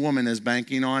what this woman is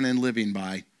banking on and living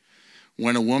by.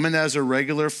 When a woman has a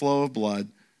regular flow of blood,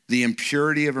 the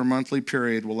impurity of her monthly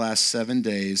period will last 7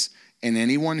 days, and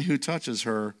anyone who touches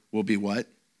her will be what?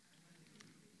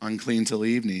 Unclean till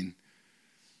evening.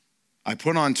 I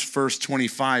put on verse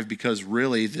 25 because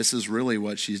really, this is really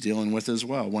what she's dealing with as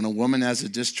well. When a woman has a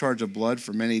discharge of blood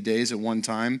for many days at one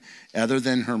time, other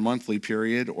than her monthly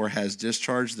period, or has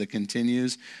discharge that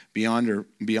continues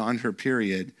beyond her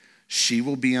period, she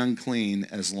will be unclean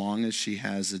as long as she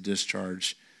has a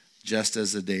discharge, just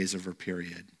as the days of her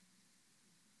period.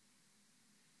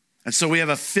 And so we have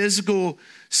a physical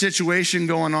situation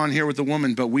going on here with the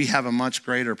woman, but we have a much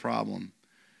greater problem.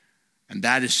 And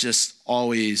that is just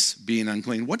always being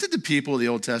unclean. What did the people of the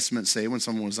Old Testament say when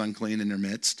someone was unclean in their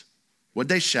midst? What'd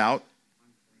they shout?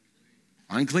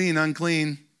 Unclean,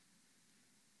 unclean.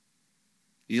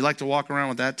 You like to walk around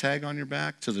with that tag on your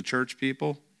back to the church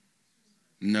people?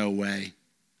 No way.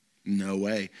 No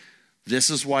way. This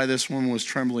is why this woman was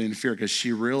trembling in fear, because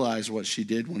she realized what she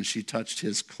did when she touched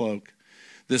his cloak.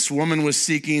 This woman was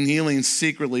seeking healing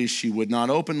secretly. She would not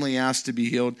openly ask to be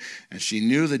healed, and she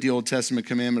knew that the Old Testament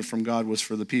commandment from God was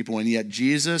for the people. And yet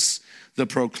Jesus, the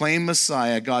proclaimed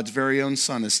Messiah, God's very own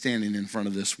Son, is standing in front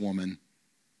of this woman.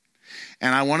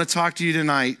 And I want to talk to you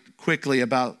tonight quickly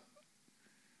about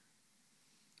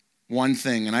one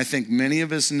thing. And I think many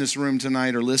of us in this room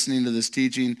tonight are listening to this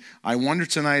teaching. I wonder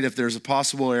tonight if there's a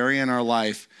possible area in our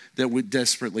life that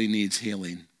desperately needs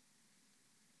healing.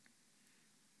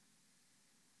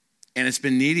 And it's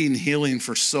been needing healing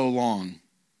for so long.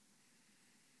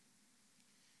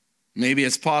 Maybe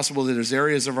it's possible that there's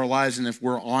areas of our lives, and if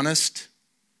we're honest,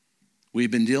 we've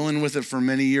been dealing with it for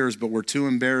many years, but we're too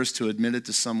embarrassed to admit it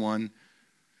to someone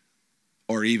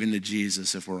or even to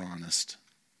Jesus if we're honest.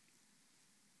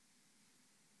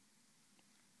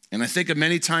 And I think of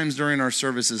many times during our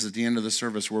services at the end of the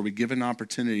service where we give an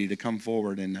opportunity to come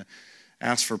forward and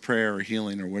ask for prayer or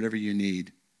healing or whatever you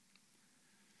need.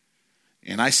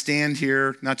 And I stand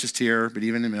here, not just here, but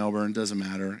even in Melbourne, doesn't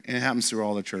matter. And it happens through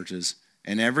all the churches.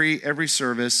 And every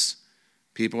service,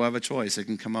 people have a choice. They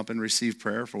can come up and receive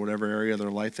prayer for whatever area of their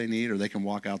life they need, or they can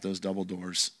walk out those double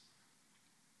doors.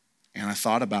 And I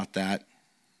thought about that.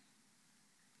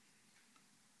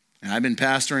 And I've been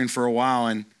pastoring for a while,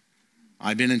 and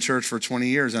I've been in church for 20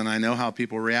 years, and I know how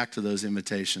people react to those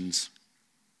invitations.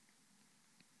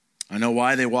 I know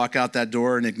why they walk out that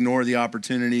door and ignore the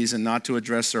opportunities and not to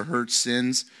address their hurts,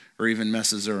 sins, or even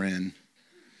messes they're in.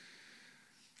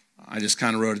 I just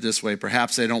kind of wrote it this way.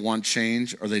 Perhaps they don't want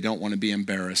change, or they don't want to be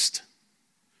embarrassed.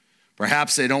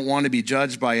 Perhaps they don't want to be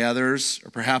judged by others,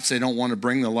 or perhaps they don't want to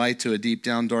bring the light to a deep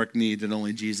down dark need that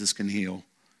only Jesus can heal.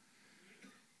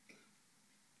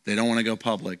 They don't want to go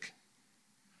public.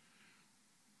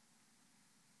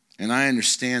 And I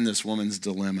understand this woman's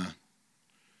dilemma.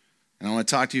 And I want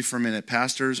to talk to you for a minute.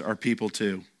 Pastors are people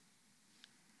too.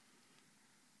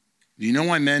 Do you know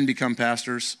why men become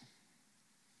pastors?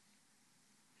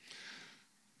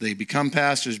 They become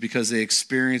pastors because they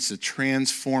experience the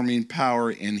transforming power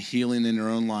and healing in their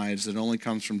own lives that only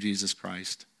comes from Jesus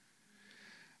Christ.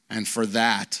 And for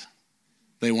that,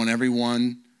 they want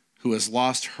everyone who has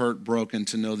lost, hurt, broken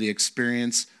to know the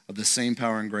experience of the same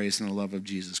power and grace and the love of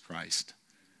Jesus Christ.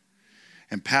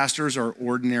 And pastors are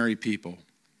ordinary people.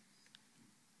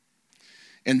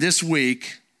 And this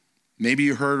week, maybe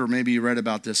you heard or maybe you read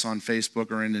about this on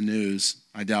Facebook or in the news.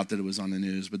 I doubt that it was on the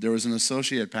news, but there was an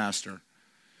associate pastor.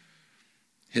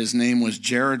 His name was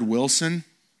Jared Wilson.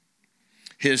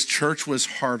 His church was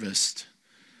Harvest.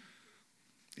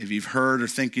 If you've heard or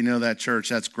think you know that church,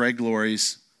 that's Greg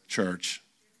Laurie's church.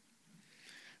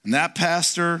 And that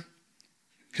pastor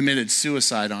committed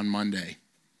suicide on Monday.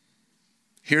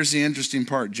 Here's the interesting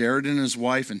part. Jared and his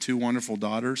wife and two wonderful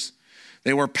daughters,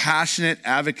 they were passionate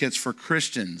advocates for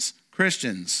Christians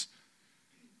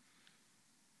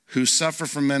who suffer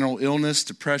from mental illness,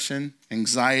 depression,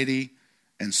 anxiety,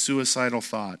 and suicidal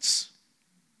thoughts.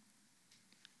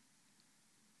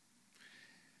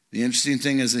 The interesting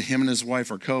thing is that him and his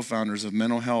wife are co-founders of a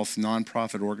mental health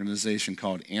nonprofit organization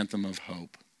called Anthem of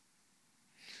Hope.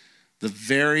 The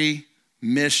very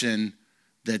mission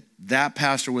that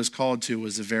pastor was called to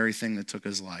was the very thing that took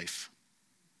his life.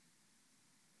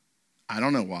 I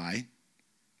don't know why.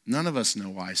 None of us know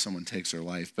why someone takes their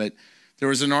life. But there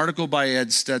was an article by Ed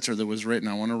Stetzer that was written.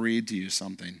 I want to read to you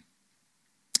something.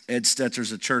 Ed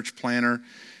Stetzer's a church planner.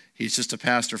 He's just a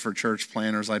pastor for church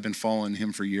planners. I've been following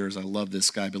him for years. I love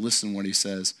this guy. But listen to what he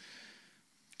says.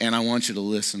 And I want you to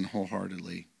listen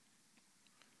wholeheartedly.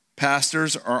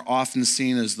 Pastors are often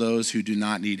seen as those who do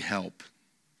not need help.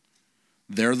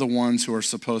 They're the ones who are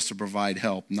supposed to provide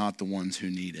help, not the ones who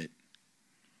need it.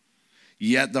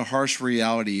 Yet the harsh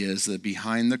reality is that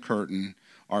behind the curtain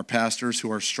are pastors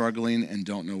who are struggling and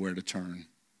don't know where to turn.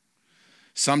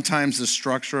 Sometimes the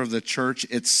structure of the church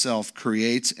itself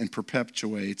creates and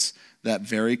perpetuates that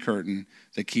very curtain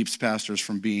that keeps pastors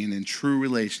from being in true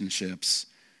relationships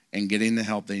and getting the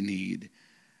help they need.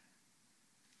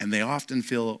 And they often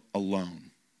feel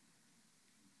alone.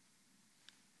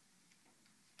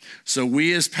 So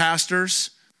we as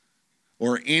pastors,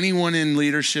 or anyone in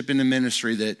leadership in the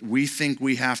ministry that we think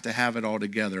we have to have it all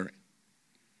together,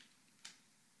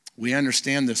 we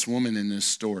understand this woman in this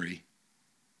story.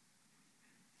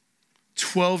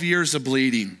 12 years of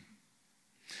bleeding,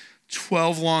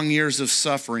 12 long years of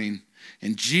suffering,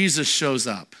 and Jesus shows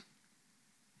up.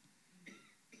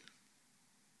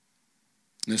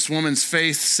 This woman's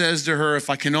faith says to her, if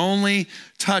I can only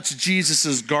touch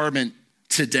Jesus' garment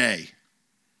today,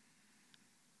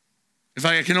 if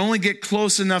I can only get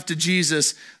close enough to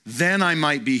Jesus, then I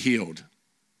might be healed.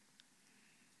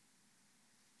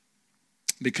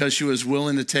 Because she was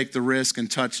willing to take the risk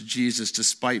and touch Jesus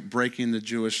despite breaking the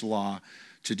Jewish law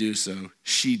to do so.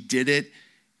 She did it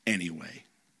anyway.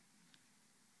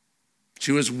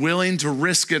 She was willing to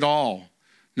risk it all,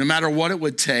 no matter what it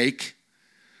would take.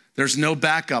 There's no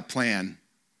backup plan.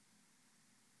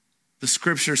 The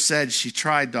scripture said she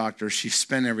tried, doctor. She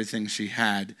spent everything she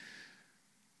had.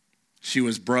 She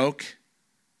was broke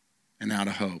and out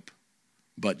of hope,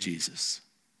 but Jesus.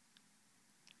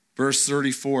 Verse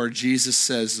 34, Jesus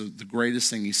says the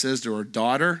greatest thing. He says to her,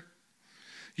 daughter,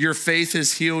 your faith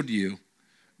has healed you.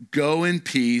 Go in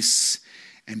peace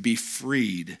and be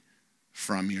freed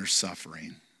from your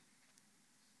suffering.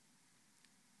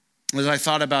 As I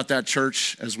thought about that,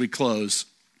 church, as we close,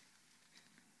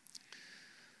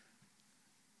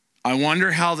 I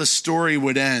wonder how the story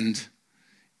would end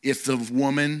if the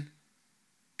woman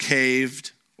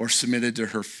caved or submitted to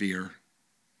her fear.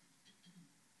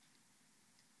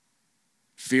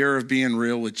 Fear of being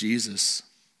real with Jesus.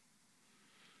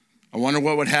 I wonder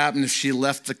what would happen if she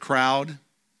left the crowd,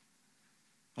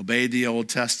 obeyed the Old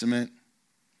Testament,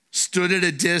 stood at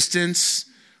a distance,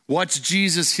 watched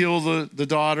Jesus heal the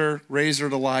daughter, raise her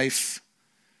to life,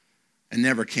 and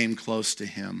never came close to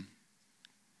him.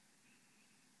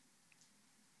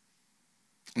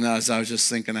 Now, as I was just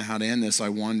thinking of how to end this, I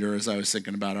wonder, as I was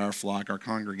thinking about our flock, our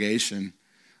congregation,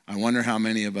 I wonder how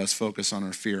many of us focus on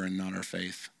our fear and not our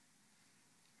faith.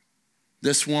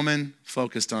 This woman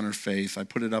focused on her faith. I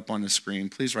put it up on the screen.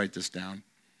 Please write this down.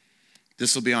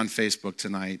 This will be on Facebook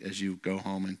tonight as you go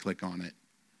home and click on it.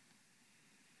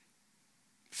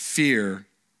 Fear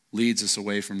leads us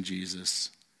away from Jesus,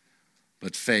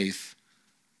 but faith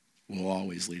will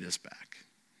always lead us back.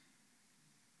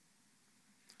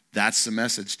 That's the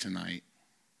message tonight.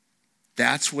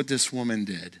 That's what this woman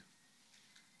did.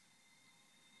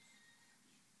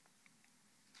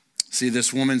 See,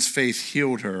 this woman's faith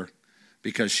healed her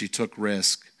because she took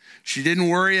risk. She didn't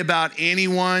worry about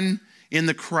anyone in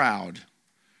the crowd.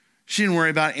 She didn't worry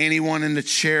about anyone in the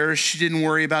chairs. She didn't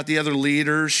worry about the other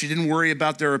leaders. She didn't worry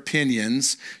about their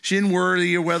opinions. She didn't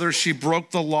worry whether she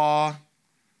broke the law.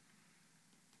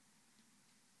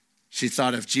 She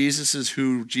thought, if Jesus is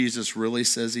who Jesus really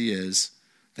says he is,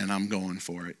 then I'm going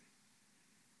for it.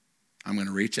 I'm going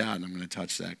to reach out and I'm going to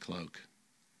touch that cloak.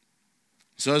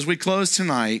 So as we close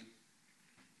tonight,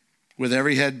 with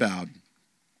every head bowed,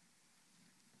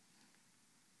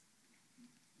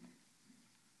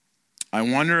 I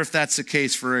wonder if that's the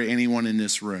case for anyone in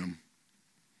this room.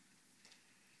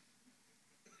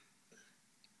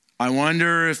 I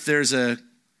wonder if there's a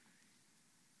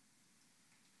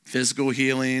physical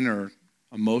healing or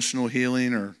emotional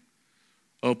healing or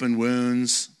open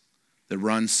wounds that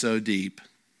run so deep.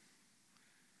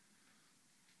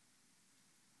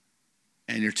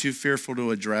 And you're too fearful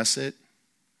to address it.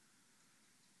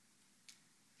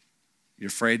 You're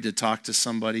afraid to talk to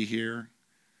somebody here.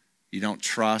 You don't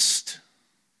trust.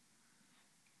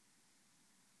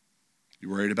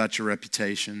 You're worried about your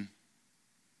reputation.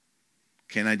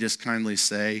 Can I just kindly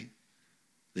say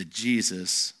that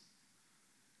Jesus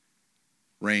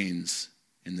reigns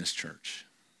in this church?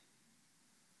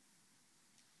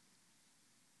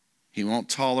 He won't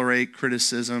tolerate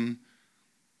criticism,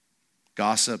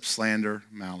 gossip, slander,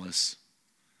 malice.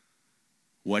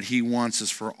 What he wants is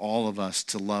for all of us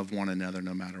to love one another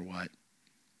no matter what.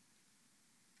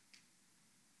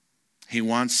 He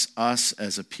wants us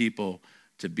as a people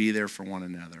to be there for one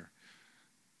another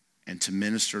and to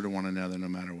minister to one another no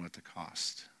matter what the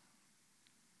cost.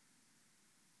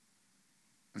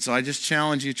 And so I just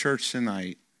challenge you, church,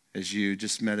 tonight, as you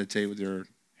just meditate with your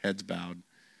heads bowed.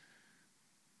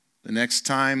 The next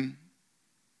time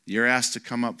you're asked to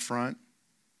come up front,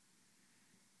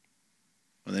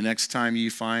 or the next time you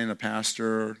find a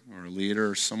pastor or a leader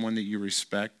or someone that you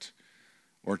respect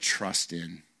or trust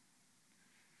in,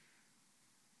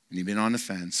 and you've been on the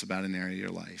fence about an area of your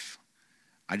life,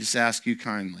 I just ask you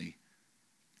kindly,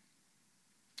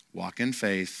 walk in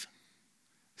faith,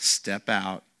 step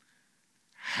out,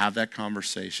 have that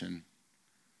conversation,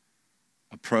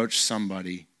 approach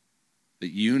somebody that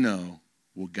you know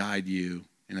will guide you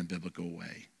in a biblical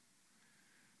way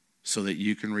so that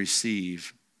you can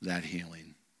receive that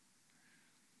healing.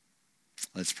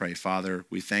 Let's pray. Father,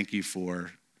 we thank you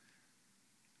for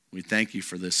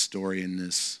this story in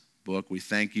this book. We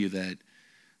thank you that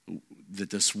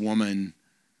this woman,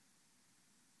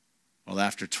 well,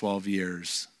 after 12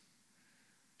 years,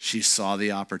 she saw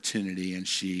the opportunity and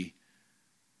she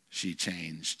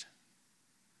changed.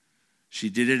 She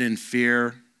did it in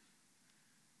fear,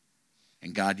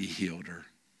 and God, you healed her.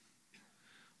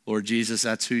 Lord Jesus,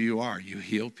 that's who you are. You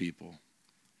heal people.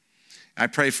 I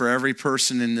pray for every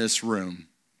person in this room.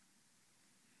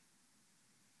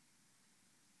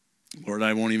 Lord,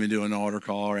 I won't even do an altar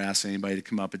call or ask anybody to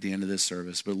come up at the end of this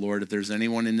service. But Lord, if there's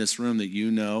anyone in this room that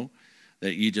you know,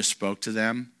 that you just spoke to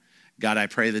them, God, I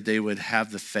pray that they would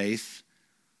have the faith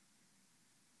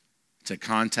to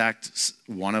contact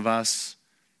one of us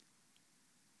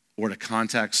or to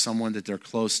contact someone that they're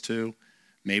close to.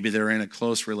 Maybe they're in a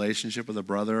close relationship with a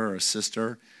brother or a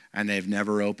sister and they've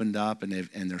never opened up and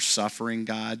they're suffering,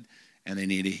 God, and they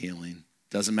need a healing.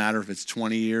 Doesn't matter if it's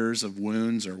 20 years of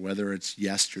wounds or whether it's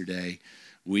yesterday.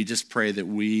 We just pray that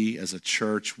we as a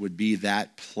church would be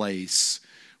that place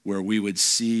where we would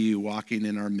see you walking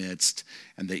in our midst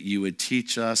and that you would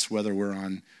teach us whether we're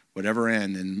on whatever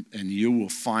end, and you will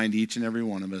find each and every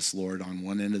one of us, Lord, on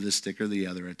one end of the stick or the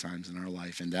other at times in our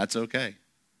life, and that's okay.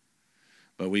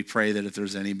 But we pray that if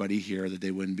there's anybody here, that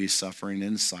they wouldn't be suffering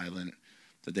in silence,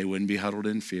 that they wouldn't be huddled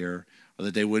in fear, or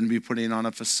that they wouldn't be putting on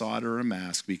a facade or a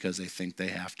mask because they think they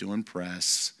have to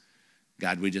impress.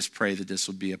 God, we just pray that this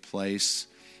would be a place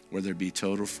where there'd be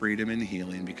total freedom and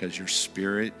healing because your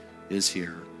Spirit is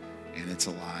here and it's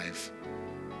alive.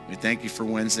 We thank you for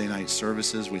Wednesday night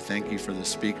services. We thank you for the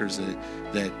speakers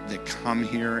that come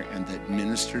here and that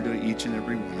minister to each and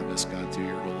every one of us, God, through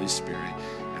your Holy Spirit.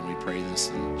 And we We pray this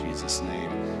in Jesus'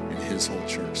 name, and his whole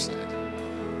church said,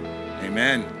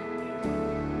 amen.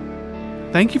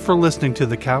 Thank you for listening to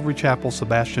the Calvary Chapel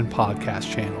Sebastian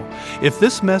podcast channel. If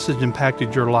this message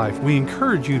impacted your life, we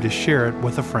encourage you to share it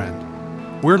with a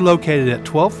friend. We're located at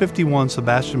 1251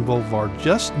 Sebastian Boulevard,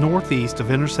 just northeast of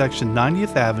intersection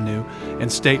 90th Avenue and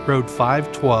State Road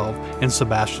 512 in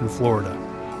Sebastian, Florida.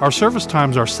 Our service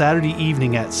times are Saturday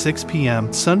evening at 6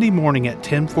 p.m., Sunday morning at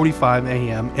 10:45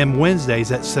 a.m., and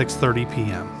Wednesdays at 6:30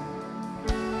 p.m.